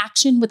take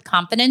action with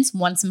confidence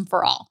once and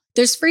for all.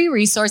 There's free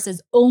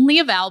resources only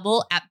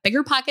available at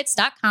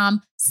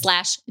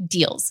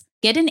biggerpockets.com/deals.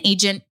 Get an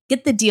agent,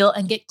 get the deal,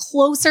 and get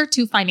closer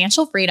to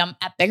financial freedom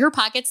at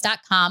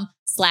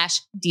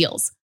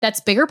biggerpockets.com/deals. That's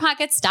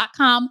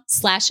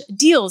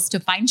biggerpockets.com/deals to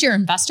find your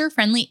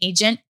investor-friendly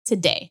agent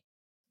today.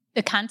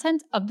 The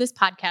content of this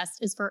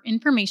podcast is for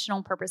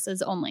informational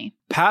purposes only.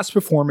 Past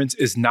performance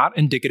is not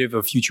indicative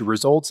of future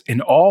results, and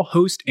all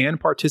host and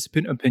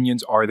participant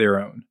opinions are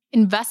their own.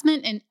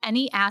 Investment in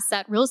any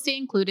asset, real estate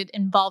included,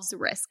 involves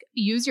risk.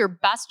 Use your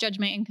best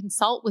judgment and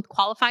consult with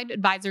qualified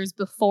advisors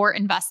before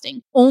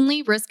investing.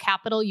 Only risk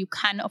capital you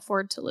can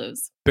afford to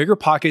lose.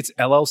 BiggerPockets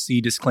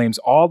LLC disclaims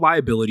all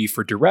liability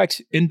for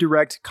direct,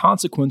 indirect,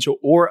 consequential,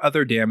 or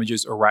other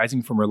damages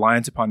arising from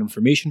reliance upon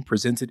information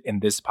presented in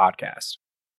this podcast.